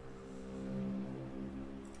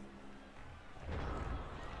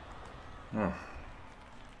 Oh.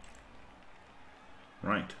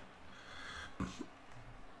 Right.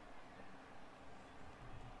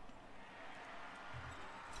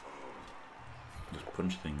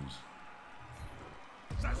 punch things.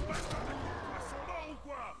 Ça se passe comme un poisson mort ou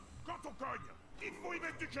quoi? Quand on cogne, il faut y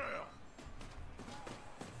mettre du cœur.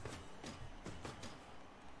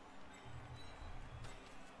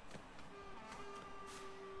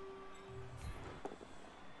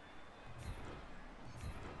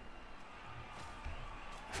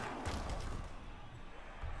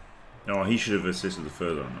 Oh, he should have assisted the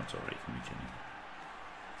further on. That's alright for me, Jimmy.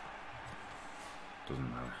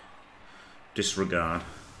 Doesn't matter. Disregard.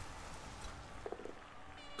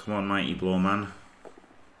 Come on, mighty blow, man.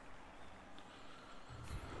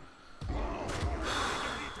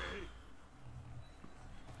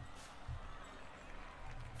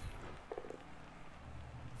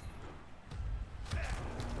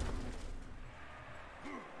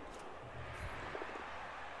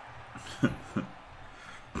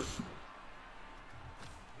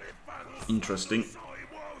 Interesting.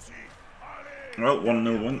 Well,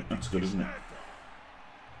 1-0 win. That's good, isn't it?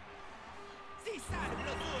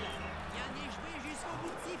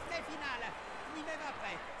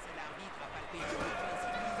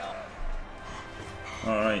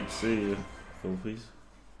 Alright, see you, Philippines.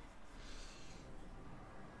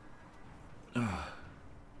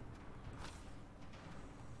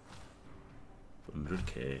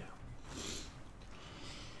 100k.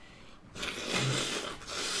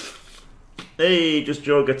 Hey, just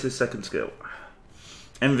Joe gets his second skill.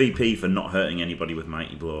 MVP for not hurting anybody with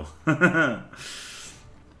Mighty Blow. I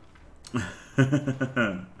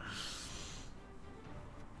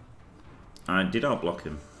did outblock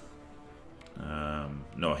him.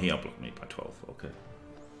 No, he outblocked me by 12. Okay.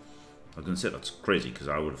 I was going to say that's crazy because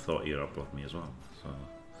I would have thought he'd outblocked me as well. So,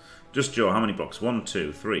 just Joe, how many blocks? 1,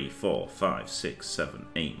 2, 3, 4, 5, 6, 7,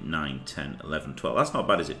 8, 9, 10, 11, 12. That's not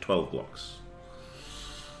bad, is it? 12 blocks.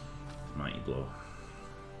 Mighty Blow.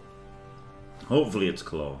 Hopefully it's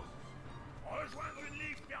Claw.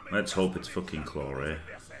 Let's hope it's fucking Claw, eh?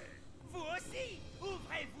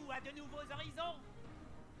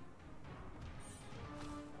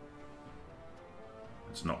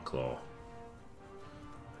 It's not Claw.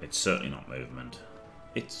 It's certainly not movement.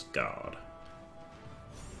 It's Guard.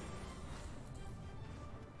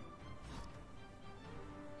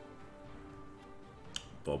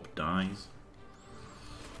 Bob dies.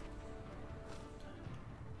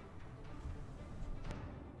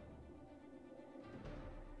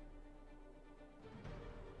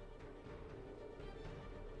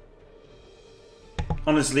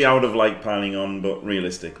 Honestly, I would have liked piling on, but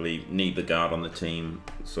realistically, need the guard on the team,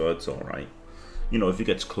 so it's alright. You know, if he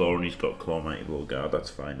gets Claw and he's got Claw Mighty Blow guard, that's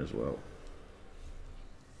fine as well.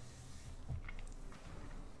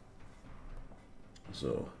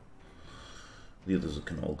 So, the others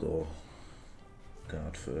can all go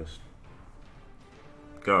guard first.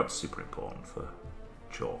 Guard's super important for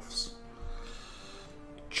Chorfs.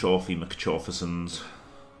 Chorfy McChorfersons.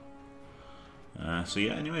 So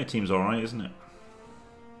yeah, anyway, team's alright, isn't it?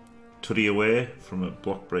 Tuddy away from a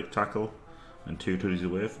block break tackle, and 2 Tuddies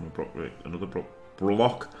away from another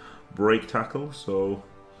block break tackle. So,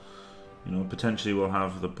 you know, potentially we'll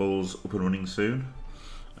have the Bulls up and running soon,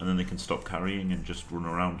 and then they can stop carrying and just run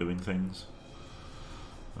around doing things.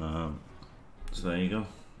 So there you go.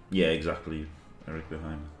 Yeah, exactly. Eric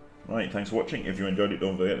behind. Right, thanks for watching. If you enjoyed it,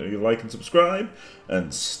 don't forget to like and subscribe,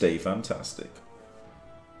 and stay fantastic.